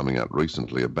information coming out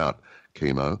recently about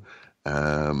chemo,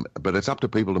 but it's up to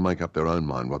people to make up their own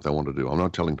mind what they want to do. I'm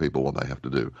not telling people what they have to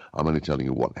do. I'm only telling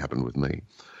you what happened with me.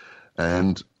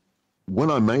 And when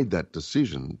I made that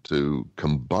decision to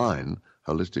combine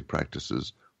holistic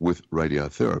practices with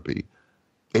radiotherapy,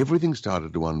 everything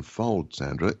started to unfold,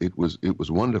 Sandra. It was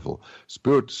wonderful.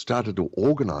 Spirit started to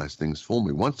organize things for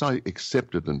me. Once I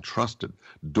accepted and trusted,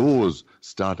 doors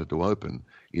started to open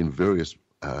in various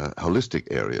holistic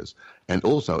areas, and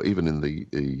also even in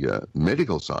the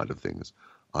medical side of things.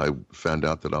 I found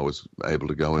out that I was able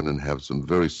to go in and have some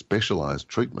very specialized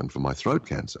treatment for my throat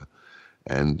cancer.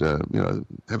 And,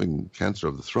 having cancer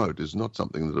of the throat is not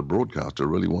something that a broadcaster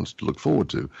really wants to look forward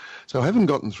to. So having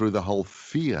gotten through the whole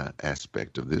fear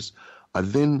aspect of this, I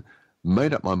then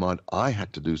made up my mind I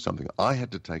had to do something. I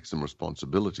had to take some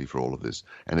responsibility for all of this.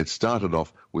 And it started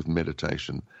off with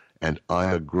meditation. And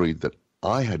I agreed that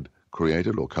I had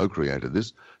created or co-created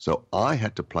this. So I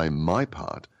had to play my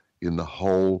part in the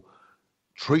whole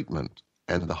treatment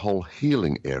and the whole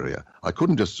healing area. I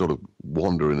couldn't just sort of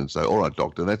wander in and say, all right,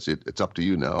 doctor, that's it. It's up to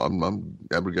you now. I'm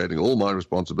abrogating all my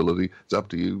responsibility. It's up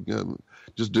to you.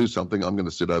 Just do something. I'm going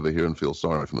to sit over here and feel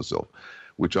sorry for myself,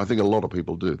 which I think a lot of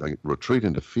people do. They retreat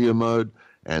into fear mode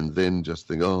and then just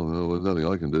think, oh, no, there's nothing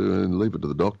I can do, and leave it to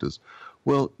the doctors.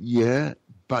 Well, yeah,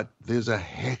 but there's a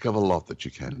heck of a lot that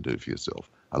you can do for yourself.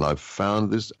 And I've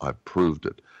found this. I've proved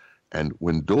it. And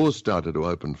when doors started to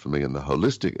open for me in the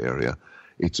holistic area,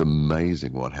 it's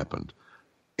amazing what happened.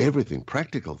 Everything,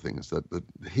 practical things, that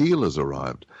healers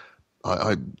arrived.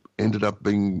 I ended up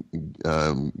being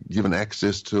given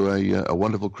access to a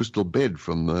wonderful crystal bed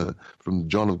from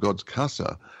John of God's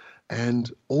Casa,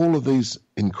 and all of these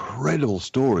incredible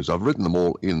stories. I've written them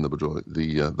all in the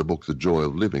book, The Joy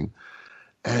of Living,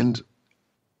 and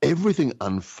everything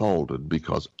unfolded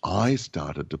because I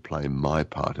started to play my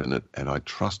part in it, and I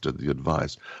trusted the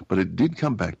advice. But it did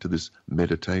come back to this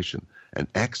meditation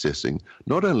and accessing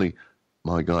not only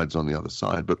my guides on the other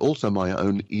side, but also my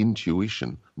own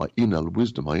intuition, my inner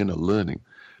wisdom, my inner learning,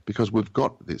 because we've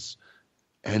got this.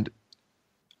 And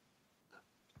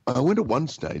I went at one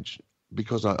stage,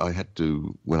 because I had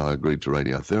to, when I agreed to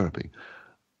radiotherapy,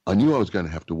 I knew I was going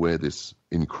to have to wear this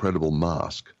incredible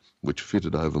mask, which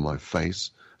fitted over my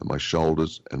face and my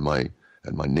shoulders and my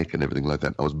neck and everything like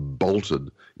that. I was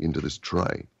bolted into this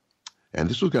tray. And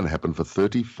this was going to happen for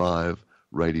 35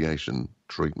 radiation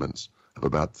treatments of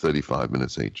about 35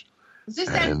 minutes each. Is this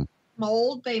that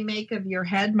mold they make of your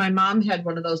head? My mom had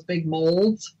one of those big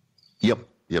molds. Yep.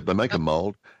 They make a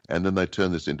mold, and then they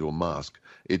turn this into a mask.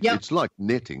 It's like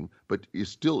netting, but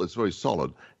it's very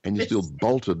solid, and you're still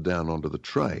bolted down onto the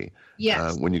tray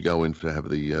when you go in to have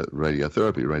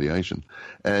the radiation.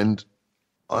 And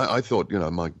I thought,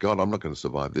 my God, I'm not going to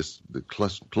survive this. The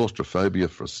claustrophobia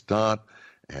for a start,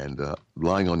 and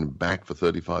lying on your back for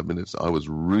 35 minutes, I was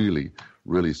really,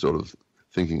 really sort of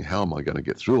thinking, how am I going to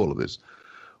get through all of this?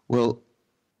 Well,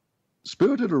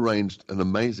 Spirit had arranged an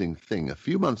amazing thing. A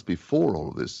few months before all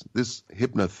of this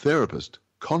hypnotherapist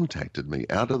contacted me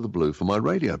out of the blue for my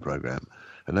radio program.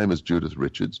 Her name is Judith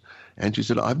Richards, and she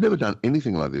said, I've never done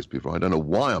anything like this before. I don't know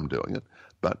why I'm doing it,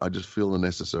 but I just feel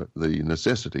the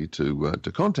necessity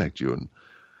to contact you. And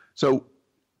so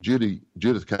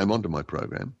Judith came onto my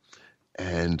program,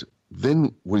 and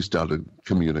then we started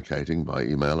communicating by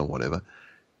email or whatever.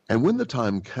 And when the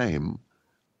time came,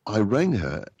 I rang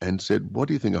her and said, what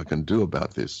do you think I can do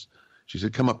about this? She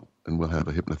said, come up and we'll have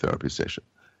a hypnotherapy session.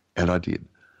 And I did.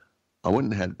 I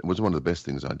went and it was one of the best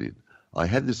things I did. I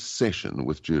had this session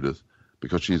with Judith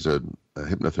because she's a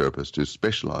hypnotherapist who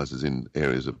specializes in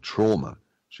areas of trauma.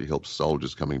 She helps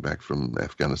soldiers coming back from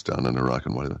Afghanistan and Iraq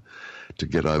and whatever to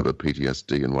get over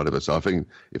PTSD and whatever. So I think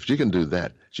if she can do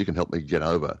that, she can help me get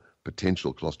over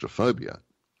potential claustrophobia.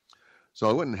 So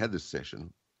I went and had this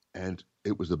session, and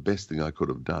it was the best thing I could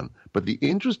have done. But the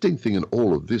interesting thing in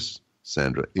all of this,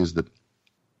 Sandra, is that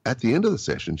at the end of the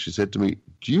session, she said to me,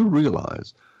 do you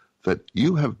realize that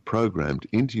you have programmed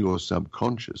into your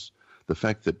subconscious the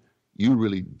fact that you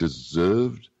really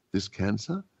deserved this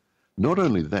cancer? Not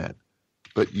only that,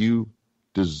 but you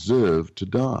deserve to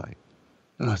die.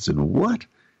 And I said, what?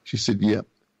 She said, yep,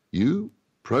 you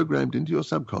programmed into your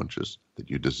subconscious that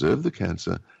you deserve the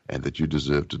cancer and that you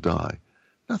deserve to die.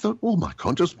 And I thought, well, my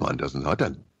conscious mind doesn't. I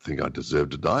don't think I deserve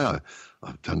to die.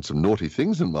 I've done some naughty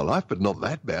things in my life, but not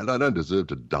that bad. I don't deserve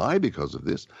to die because of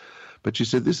this. But she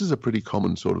said, this is a pretty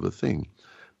common sort of a thing,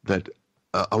 that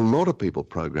a lot of people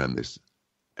program this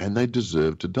and they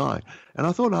deserve to die. And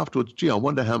I thought afterwards, gee, I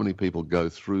wonder how many people go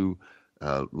through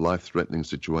life-threatening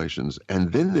situations,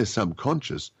 and then their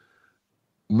subconscious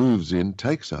moves in,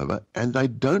 takes over, and they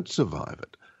don't survive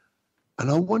it. And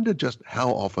I wonder just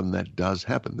how often that does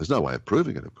happen. There's no way of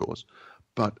proving it, of course,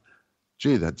 but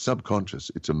gee, that subconscious,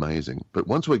 it's amazing. But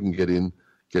once we can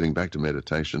getting back to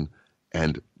meditation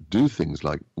and do things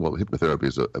like, well, hypnotherapy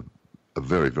is a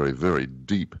very, very, very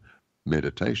deep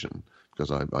meditation, because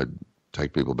I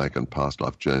take people back on past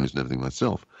life journeys and everything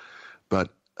myself. But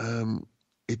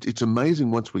it's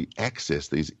amazing once we access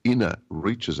these inner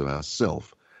reaches of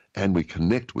ourself and we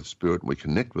connect with spirit and we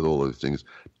connect with all those things,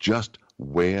 just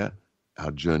where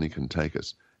our journey can take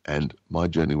us. And my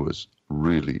journey was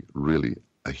really, really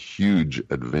a huge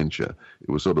adventure. It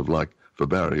was sort of like, for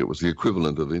Barry, it was the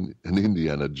equivalent of an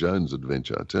Indiana Jones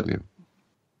adventure, I tell you.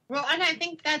 Well, and I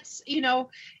think that's,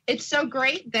 it's so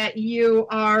great that you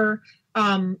are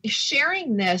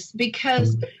sharing this,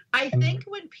 because I think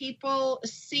when people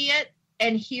see it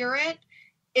and hear it,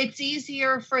 it's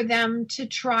easier for them to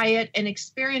try it and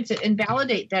experience it and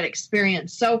validate that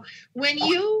experience. So when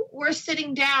you were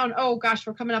sitting down, oh gosh,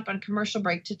 we're coming up on commercial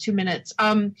break to 2 minutes.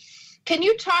 Can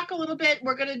you talk a little bit?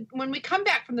 When we come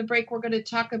back from the break, we're going to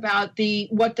talk about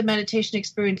what the meditation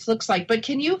experience looks like. But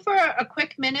can you, for a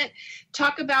quick minute,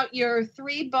 talk about your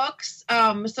 3 books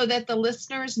so that the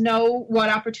listeners know what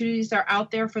opportunities are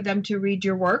out there for them to read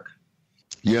your work?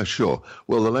 Yeah, sure.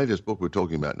 Well, the latest book we're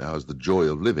talking about now is The Joy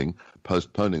of Living,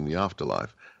 Postponing the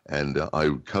Afterlife. And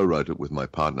I co-wrote it with my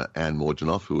partner, Anne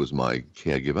Morjanoff, who was my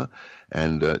caregiver.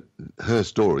 And her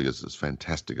story is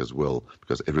fantastic as well,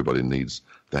 because everybody needs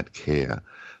that care.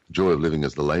 The Joy of Living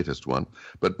is the latest one.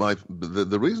 But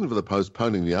the reason for the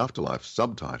Postponing the Afterlife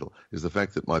subtitle is the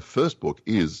fact that my first book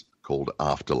is called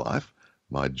Afterlife,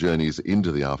 my journeys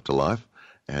into the afterlife,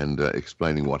 and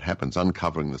explaining what happens,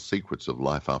 uncovering the secrets of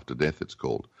life after death, it's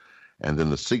called. And then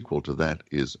the sequel to that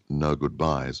is No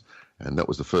Goodbyes. And that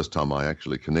was the first time I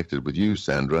actually connected with you,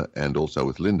 Sandra, and also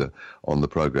with Linda on the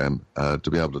program to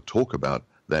be able to talk about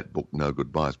that book, No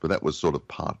Goodbyes. But that was sort of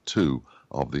part 2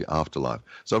 of the Afterlife.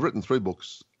 So I've written 3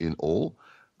 books in all,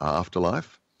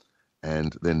 Afterlife,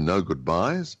 and then No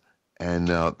Goodbyes, and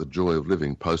now The Joy of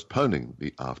Living, Postponing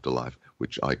the Afterlife,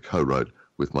 which I co-wrote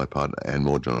with my partner, Anne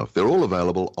Morjanoff. They're all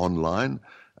available online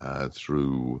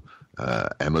through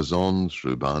Amazon,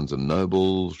 through Barnes &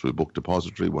 Noble, through Book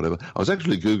Depository, whatever. I was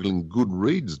actually Googling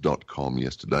Goodreads.com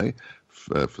yesterday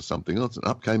for something else, and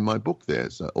up came my book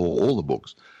there, so, all the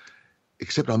books.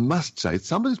 Except I must say,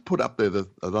 somebody's put up there that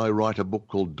I write a book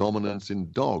called Dominance in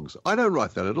Dogs. I don't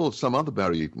write that at all. It's some other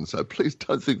Barry Eaton, so please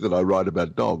don't think that I write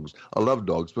about dogs. I love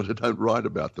dogs, but I don't write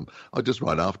about them. I just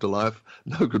write Afterlife,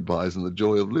 No Goodbyes, and The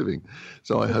Joy of Living.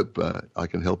 So I hope I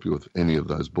can help you with any of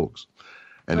those books.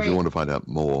 And if you want to find out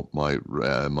more, my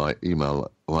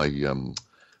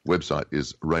website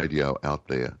is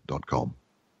radioutthere.com.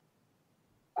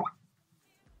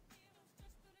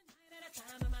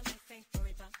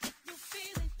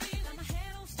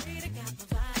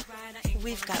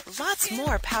 We've got lots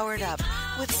more Powered Up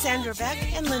with Sandra Beck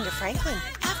and Linda Franklin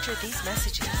after these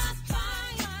messages.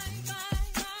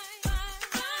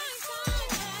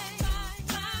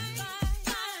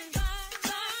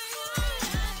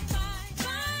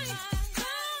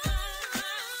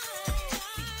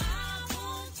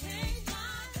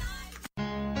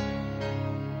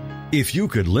 If you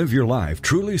could live your life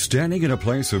truly standing in a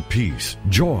place of peace,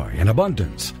 joy, and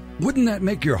abundance, wouldn't that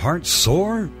make your heart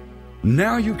soar?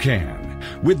 Now you can,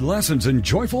 with Lessons in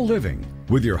Joyful Living,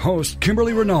 with your host,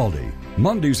 Kimberly Rinaldi,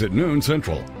 Mondays at noon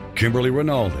Central. Kimberly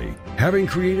Rinaldi, having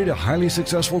created a highly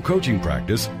successful coaching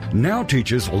practice, now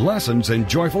teaches Lessons in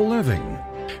Joyful Living.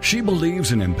 She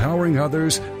believes in empowering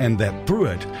others and that through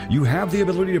it, you have the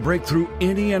ability to break through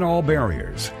any and all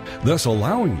barriers, thus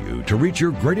allowing you to reach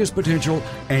your greatest potential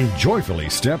and joyfully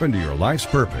step into your life's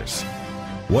purpose.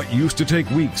 What used to take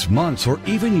weeks, months, or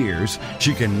even years,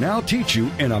 she can now teach you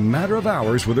in a matter of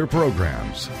hours with her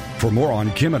programs. For more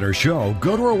on Kim and her show,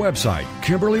 go to her website,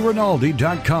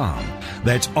 KimberlyRinaldi.com.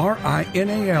 That's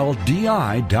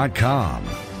RINALDI.com.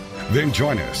 Then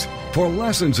join us for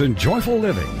Lessons in Joyful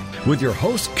Living with your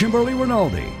host, Kimberly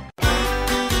Rinaldi.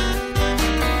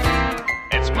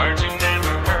 It's words you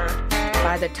never heard.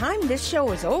 By the time this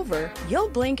show is over, you'll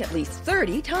blink at least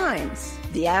 30 times.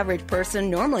 The average person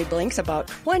normally blinks about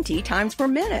 20 times per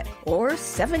minute, or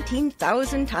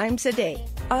 17,000 times a day.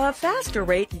 A faster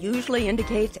rate usually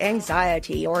indicates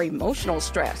anxiety or emotional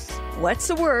stress. What's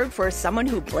the word for someone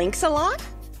who blinks a lot?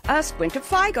 A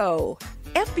squintifigo.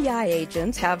 FBI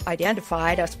agents have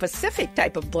identified a specific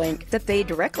type of blink that they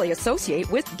directly associate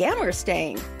with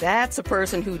gammerstaying. That's a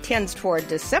person who tends toward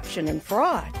deception and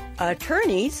fraud.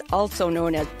 Attorneys, also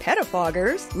known as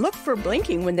pettifoggers, look for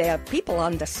blinking when they have people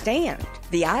on the stand.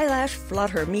 The eyelash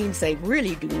flutter means they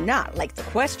really do not like the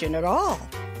question at all.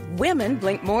 Women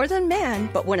blink more than men,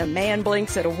 but when a man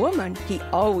blinks at a woman, he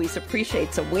always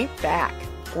appreciates a wink back.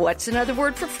 What's another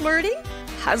word for flirting?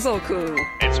 Hazoku.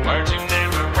 It's words you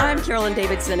never heard. I'm Carolyn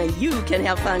Davidson, and you can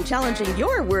have fun challenging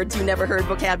your words you never heard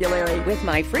vocabulary with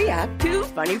my free app, Too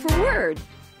Funny for Words.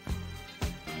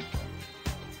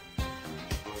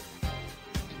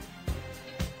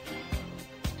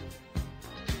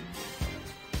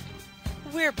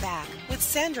 We're back with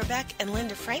Sandra Beck and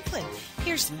Linda Franklin.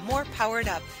 Here's more Powered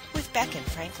Up with Beck and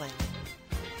Franklin.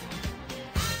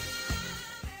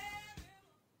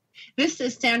 This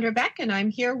is Sandra Beck, and I'm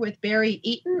here with Barry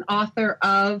Eaton, author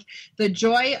of The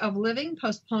Joy of Living,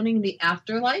 Postponing the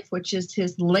Afterlife, which is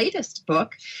his latest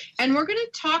book. And we're going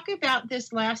to talk about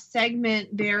this last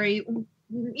segment, Barry.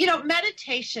 You know,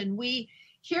 meditation. We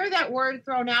hear that word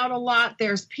thrown out a lot.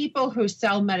 There's people who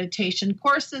sell meditation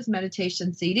courses,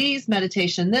 meditation CDs,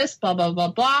 meditation this, blah, blah,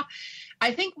 blah, blah.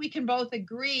 I think we can both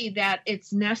agree that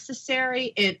it's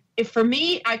necessary. For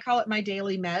me, I call it my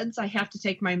daily meds. I have to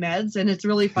take my meds, and it's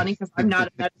really funny because I'm not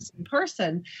a medicine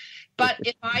person. But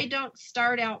if I don't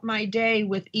start out my day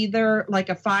with either like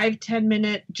a 5-10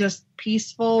 minute just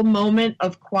peaceful moment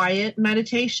of quiet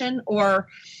meditation, or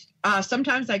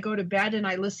sometimes I go to bed and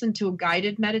I listen to a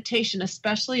guided meditation,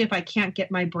 especially if I can't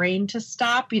get my brain to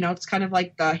stop. You know, it's kind of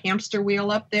like the hamster wheel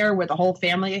up there with a whole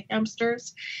family of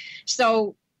hamsters.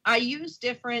 So I use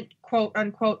different quote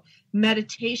unquote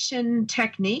meditation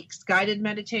techniques, guided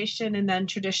meditation and then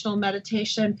traditional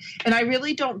meditation. And I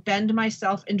really don't bend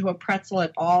myself into a pretzel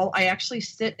at all. I actually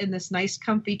sit in this nice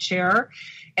comfy chair,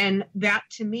 and that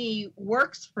to me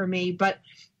works for me. But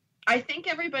I think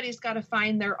everybody's got to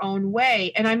find their own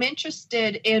way. And I'm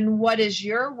interested in what is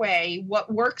your way,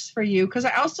 what works for you, because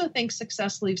I also think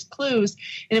success leaves clues.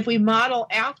 And if we model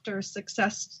after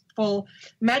successful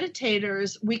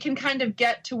meditators, we can kind of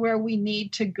get to where we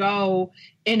need to go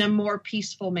in a more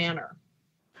peaceful manner.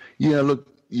 Yeah, look,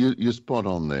 you're spot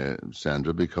on there,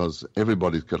 Sandra, because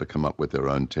everybody's got to come up with their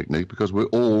own technique because we're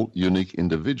all unique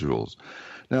individuals.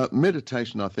 Now,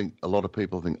 meditation, I think a lot of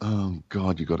people think, oh,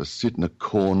 God, you've got to sit in a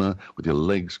corner with your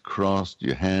legs crossed,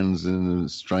 your hands in a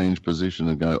strange position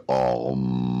and go,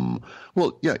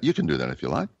 Well, yeah, you can do that if you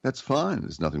like. That's fine.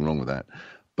 There's nothing wrong with that.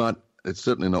 But it's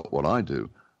certainly not what I do.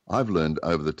 I've learned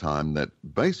over the time that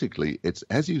basically it's,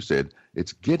 as you said,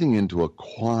 it's getting into a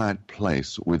quiet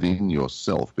place within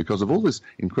yourself because of all this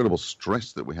incredible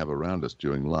stress that we have around us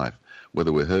during life,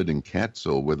 whether we're herding cats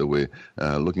or whether we're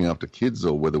looking after kids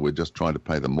or whether we're just trying to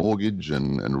pay the mortgage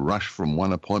and rush from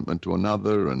one appointment to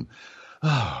another. And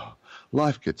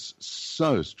life gets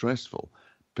so stressful.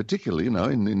 Particularly, you know,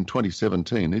 in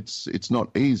 2017, it's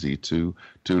not easy to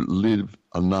live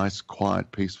a nice,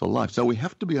 quiet, peaceful life. So we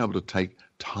have to be able to take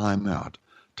time out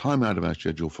of our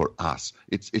schedule for us.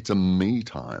 It's a me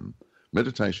time.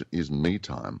 Meditation is me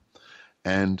time.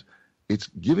 And it's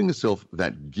giving yourself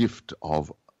that gift of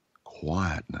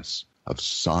quietness, of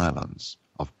silence,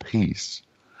 of peace.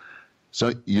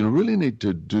 So you really need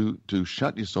to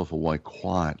shut yourself away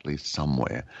quietly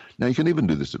somewhere. Now, you can even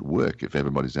do this at work. If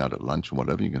everybody's out at lunch or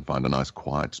whatever, you can find a nice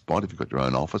quiet spot. If you've got your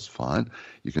own office, fine.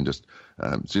 You can just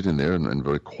sit in there and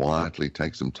very quietly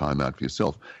take some time out for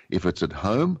yourself. If it's at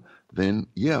home, then,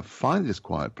 yeah, find this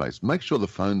quiet place. Make sure the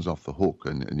phone's off the hook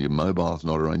and your mobile's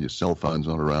not around, your cell phone's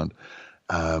not around,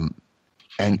 and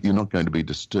you're not going to be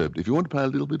disturbed. If you want to play a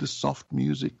little bit of soft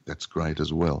music, that's great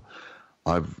as well.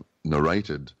 I've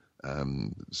narrated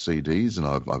CDs, and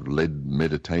I've led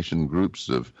meditation groups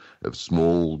of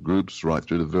small groups right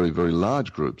through to very, very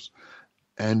large groups.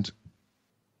 And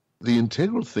the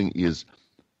integral thing is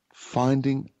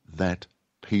finding that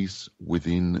peace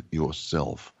within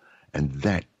yourself. And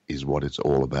that is what it's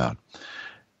all about.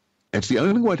 It's the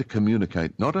only way to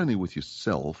communicate not only with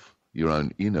yourself, your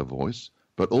own inner voice,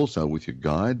 but also with your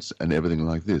guides and everything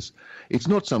like this. It's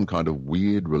not some kind of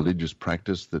weird religious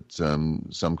practice that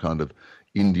some kind of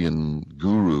Indian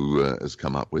guru has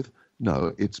come up with.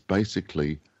 No, it's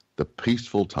basically the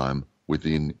peaceful time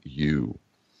within you.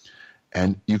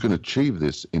 And you can achieve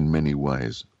this in many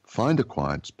ways. Find a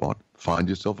quiet spot. Find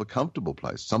yourself a comfortable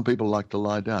place. Some people like to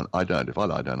lie down. I don't. If I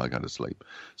lie down, I go to sleep.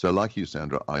 So like you,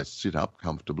 Sandra, I sit up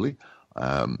comfortably,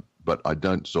 but I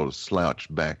don't sort of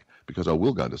slouch back because I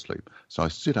will go to sleep. So I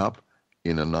sit up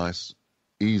in a nice,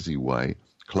 easy way,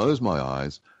 close my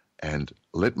eyes, and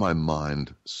let my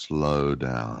mind slow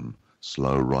down,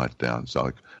 slow right down.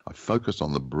 So I focus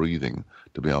on the breathing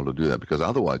to be able to do that, because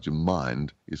otherwise your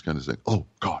mind is going to say, oh,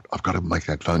 God, I've got to make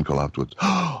that phone call afterwards.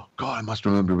 Oh, God, I must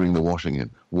remember to bring the washing in,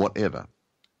 whatever.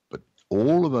 But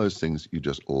all of those things, you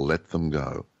just let them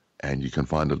go, and you can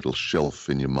find a little shelf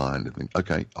in your mind and think,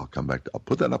 okay, I'll come back. I'll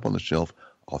put that up on the shelf.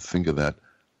 I'll think of that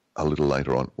a little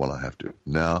later on when I have to.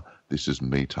 Now, this is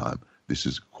me time. This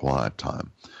is quiet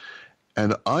time.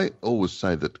 And I always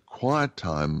say that quiet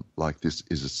time like this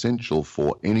is essential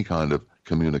for any kind of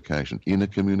communication, inner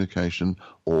communication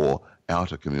or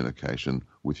outer communication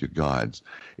with your guides.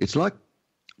 It's like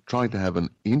trying to have an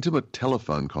intimate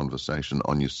telephone conversation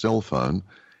on your cell phone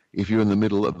if you're in the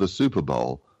middle of the Super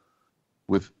Bowl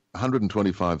with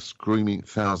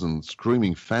 125,000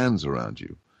 screaming fans around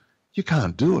you. You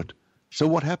can't do it. So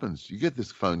what happens? You get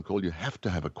this phone call, you have to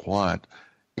have a quiet,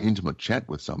 intimate chat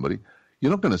with somebody.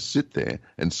 You're not going to sit there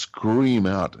and scream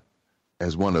out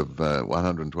as one of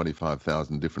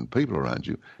 125,000 different people around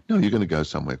you. No, you're going to go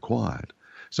somewhere quiet.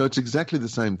 So it's exactly the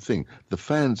same thing. The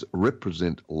fans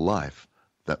represent life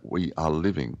that we are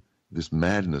living, this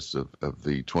madness of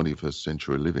the 21st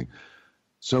century living.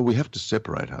 So we have to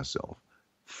separate ourselves,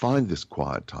 find this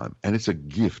quiet time, and it's a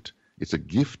gift. It's a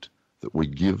gift that we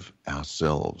give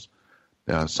ourselves.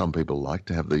 Now, some people like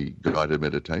to have the guided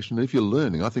meditation. If you're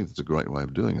learning, I think it's a great way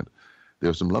of doing it. There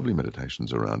are some lovely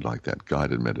meditations around like that,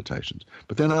 guided meditations.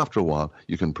 But then after a while,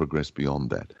 you can progress beyond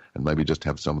that and maybe just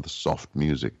have some of the soft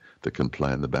music that can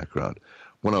play in the background.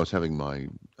 When I was having my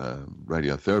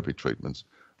radiotherapy treatments,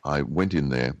 I went in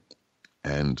there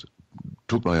and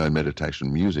took my own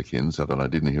meditation music in so that I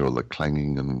didn't hear all the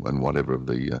clanging and whatever of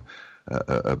the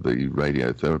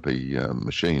radiotherapy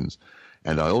machines.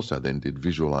 And I also then did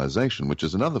visualization, which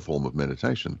is another form of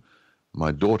meditation.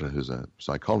 My daughter, who's a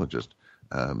psychologist,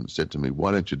 said to me,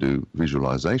 why don't you do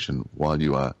visualization while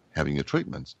you are having your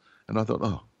treatments? And I thought,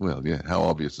 oh, well, yeah, how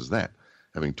obvious is that,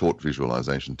 having taught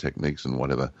visualization techniques and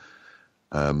whatever.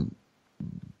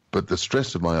 But the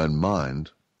stress of my own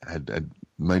mind had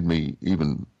made me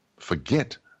even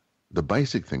forget the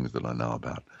basic things that I know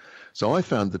about. So I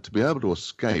found that to be able to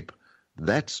escape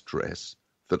that stress,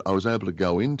 that I was able to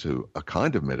go into a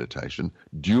kind of meditation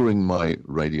during my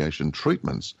radiation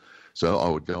treatments. So I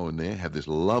would go in there, have this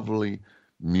lovely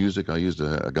music. I used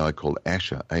a guy called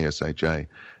Asha, A-S-H-A,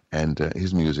 and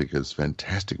his music is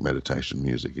fantastic meditation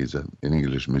music. He's an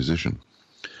English musician.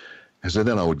 And so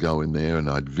then I would go in there and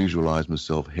I'd visualize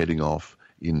myself heading off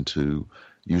into,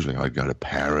 usually I'd go to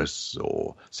Paris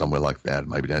or somewhere like that,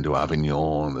 maybe down to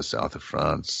Avignon, the south of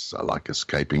France. I like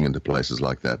escaping into places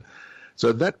like that.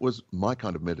 So that was my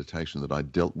kind of meditation that I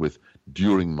dealt with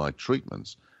during my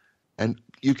treatments. And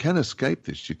you can escape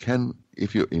this. You can,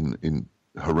 if you're in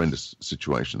horrendous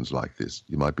situations like this,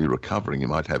 you might be recovering, you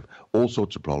might have all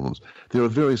sorts of problems. There are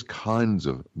various kinds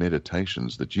of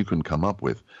meditations that you can come up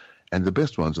with. And the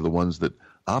best ones are the ones that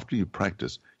after you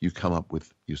practice, you come up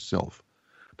with yourself.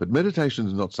 But meditation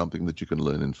is not something that you can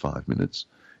learn in 5 minutes.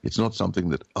 It's not something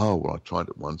that, oh, well, I tried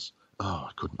it once. Oh,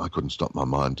 I couldn't stop my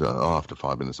mind. After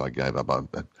 5 minutes, I gave up.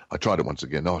 I tried it once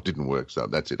again. Oh, it didn't work. So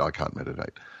that's it. I can't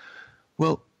meditate.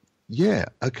 Well, yeah,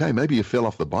 okay, maybe you fell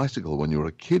off the bicycle when you were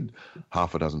a kid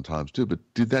half a dozen times too, but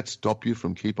did that stop you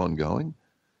from keep on going?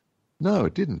 No,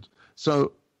 it didn't.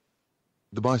 So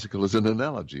the bicycle is an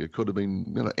analogy. It could have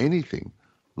been, anything,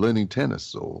 learning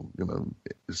tennis or,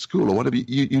 school or whatever.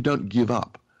 You don't give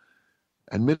up.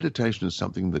 And meditation is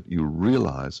something that you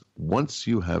realize once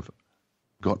you have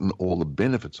gotten all the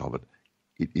benefits of it,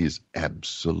 it is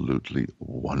absolutely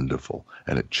wonderful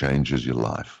and it changes your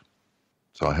life.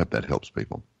 So I hope that helps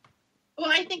people. Well,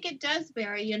 I think it does,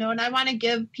 Barry, and I want to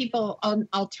give people an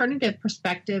alternative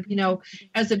perspective.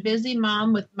 As a busy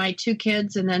mom with my 2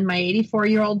 kids and then my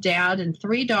 84-year-old dad and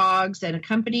 3 dogs and a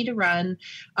company to run,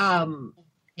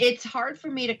 it's hard for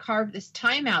me to carve this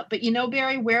time out. But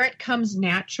Barry, where it comes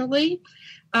naturally,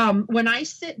 when I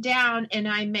sit down and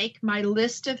I make my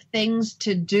list of things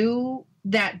to do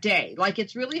that day, like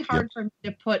it's really hard for me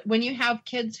to put, when you have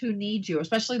kids who need you,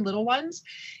 especially little ones,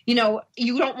 you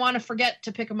don't want to forget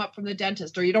to pick them up from the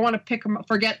dentist, or you don't want to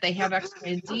forget they have X, Y,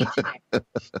 and Z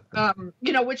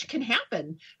today, which can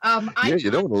happen. You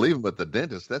don't want to leave them at the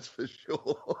dentist, that's for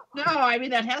sure. No, I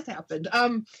mean, that has happened.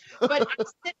 But I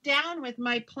sit down with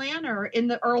my planner in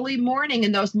the early morning,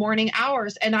 in those morning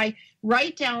hours, and I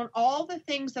write down all the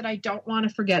things that I don't want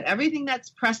to forget, everything that's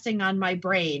pressing on my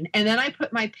brain. And then I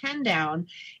put my pen down,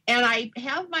 and I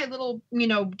have my little,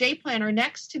 day planner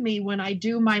next to me when I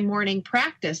do my morning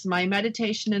practice, my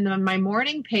meditation, and then my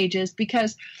morning pages,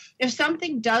 because if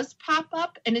something does pop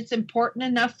up and it's important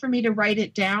enough for me to write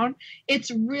it down, it's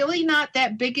really not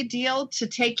that big a deal to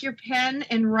take your pen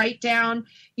and write down,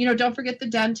 don't forget the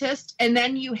dentist, and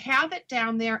then you have it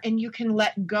down there and you can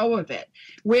let go of it.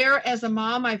 Where as a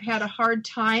mom, I've had a hard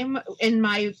time in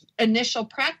my initial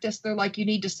practice. They're like, you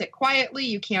need to sit quietly.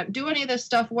 You can't do any of this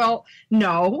stuff. Well,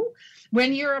 no.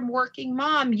 When you're a working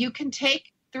mom, you can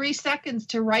take 3 seconds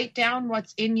to write down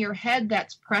what's in your head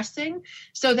that's pressing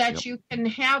so that you can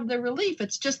have the relief.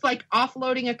 It's just like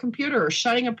offloading a computer or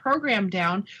shutting a program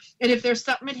down. And if there's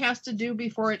something it has to do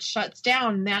before it shuts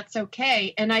down, that's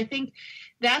okay. And I think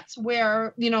that's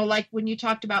where, like when you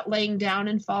talked about laying down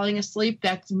and falling asleep,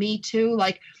 that's me too.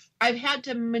 Like I've had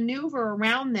to maneuver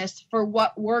around this for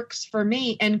what works for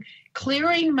me, and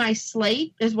clearing my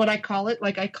slate is what I call it.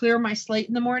 Like I clear my slate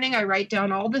in the morning. I write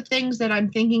down all the things that I'm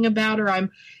thinking about or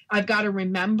I've got to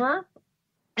remember.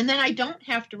 And then I don't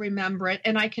have to remember it,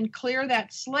 and I can clear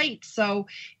that slate so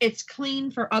it's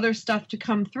clean for other stuff to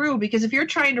come through. Because if you're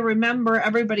trying to remember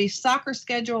everybody's soccer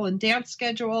schedule and dance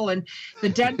schedule and the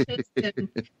dentist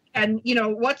and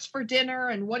what's for dinner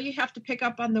and what do you have to pick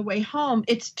up on the way home,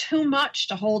 it's too much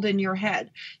to hold in your head.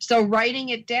 So writing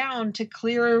it down to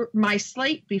clear my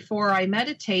slate before I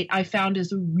meditate, I found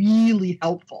is really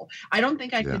helpful. I don't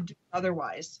think I could do it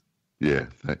otherwise. Yeah.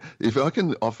 If I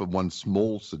can offer one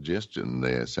small suggestion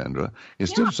there, Sandra,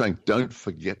 instead of saying don't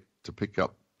forget to pick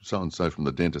up so-and-so from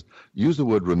the dentist, use the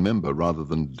word remember rather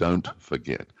than don't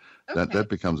forget. Okay. That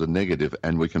becomes a negative,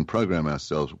 and we can program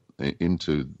ourselves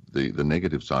into the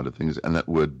negative side of things, and that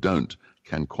word don't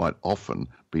can quite often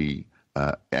be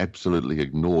absolutely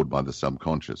ignored by the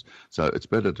subconscious. So it's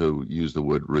better to use the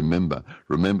word remember.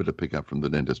 Remember to pick up from the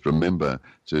dentist. Remember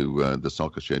to the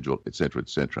soccer schedule, etc.,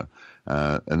 etc.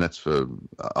 And that's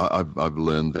I've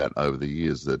learned that over the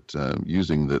years that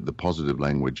using the positive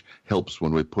language helps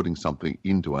when we're putting something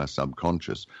into our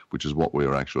subconscious, which is what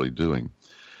we're actually doing.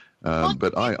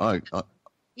 But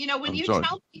when you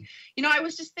tell me, I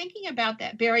was just thinking about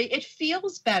that, Barry. It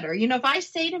feels better. If I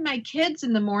say to my kids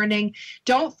in the morning,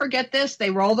 don't forget this,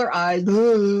 they roll their eyes.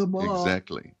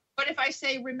 Exactly. But if I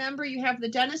say, remember you have the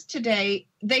dentist today,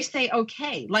 they say,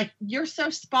 okay. Like, you're so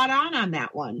spot on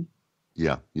that one.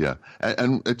 Yeah.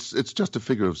 And it's just a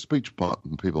figure of speech,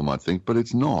 people might think, but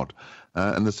it's not.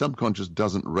 And the subconscious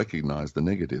doesn't recognize the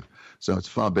negative. So it's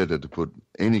far better to put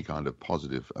any kind of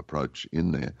positive approach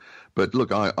in there. But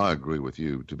look, I agree with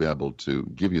you to be able to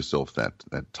give yourself that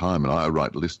time. And I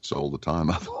write lists all the time.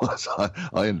 Otherwise,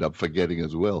 I end up forgetting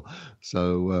as well.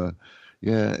 So,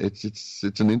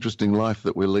 it's an interesting life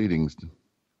that we're leading.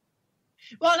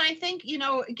 Well, and I think,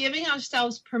 giving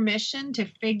ourselves permission to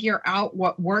figure out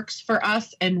what works for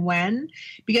us and when,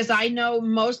 because I know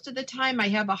most of the time I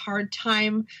have a hard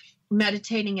time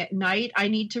meditating at night. I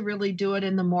need to really do it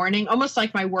in the morning, almost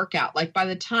like my workout. Like by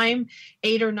the time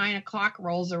 8 or 9 o'clock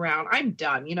rolls around, I'm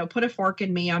done. Put a fork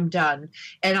in me, I'm done.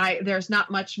 And there's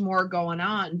not much more going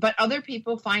on. But other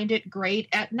people find it great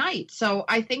at night. So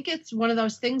I think it's one of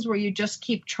those things where you just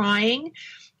keep trying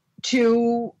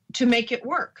to make it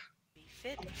work.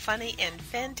 Fit, funny, and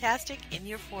fantastic in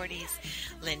your 40s.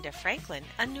 Linda Franklin,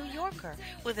 a New Yorker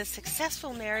with a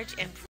successful marriage and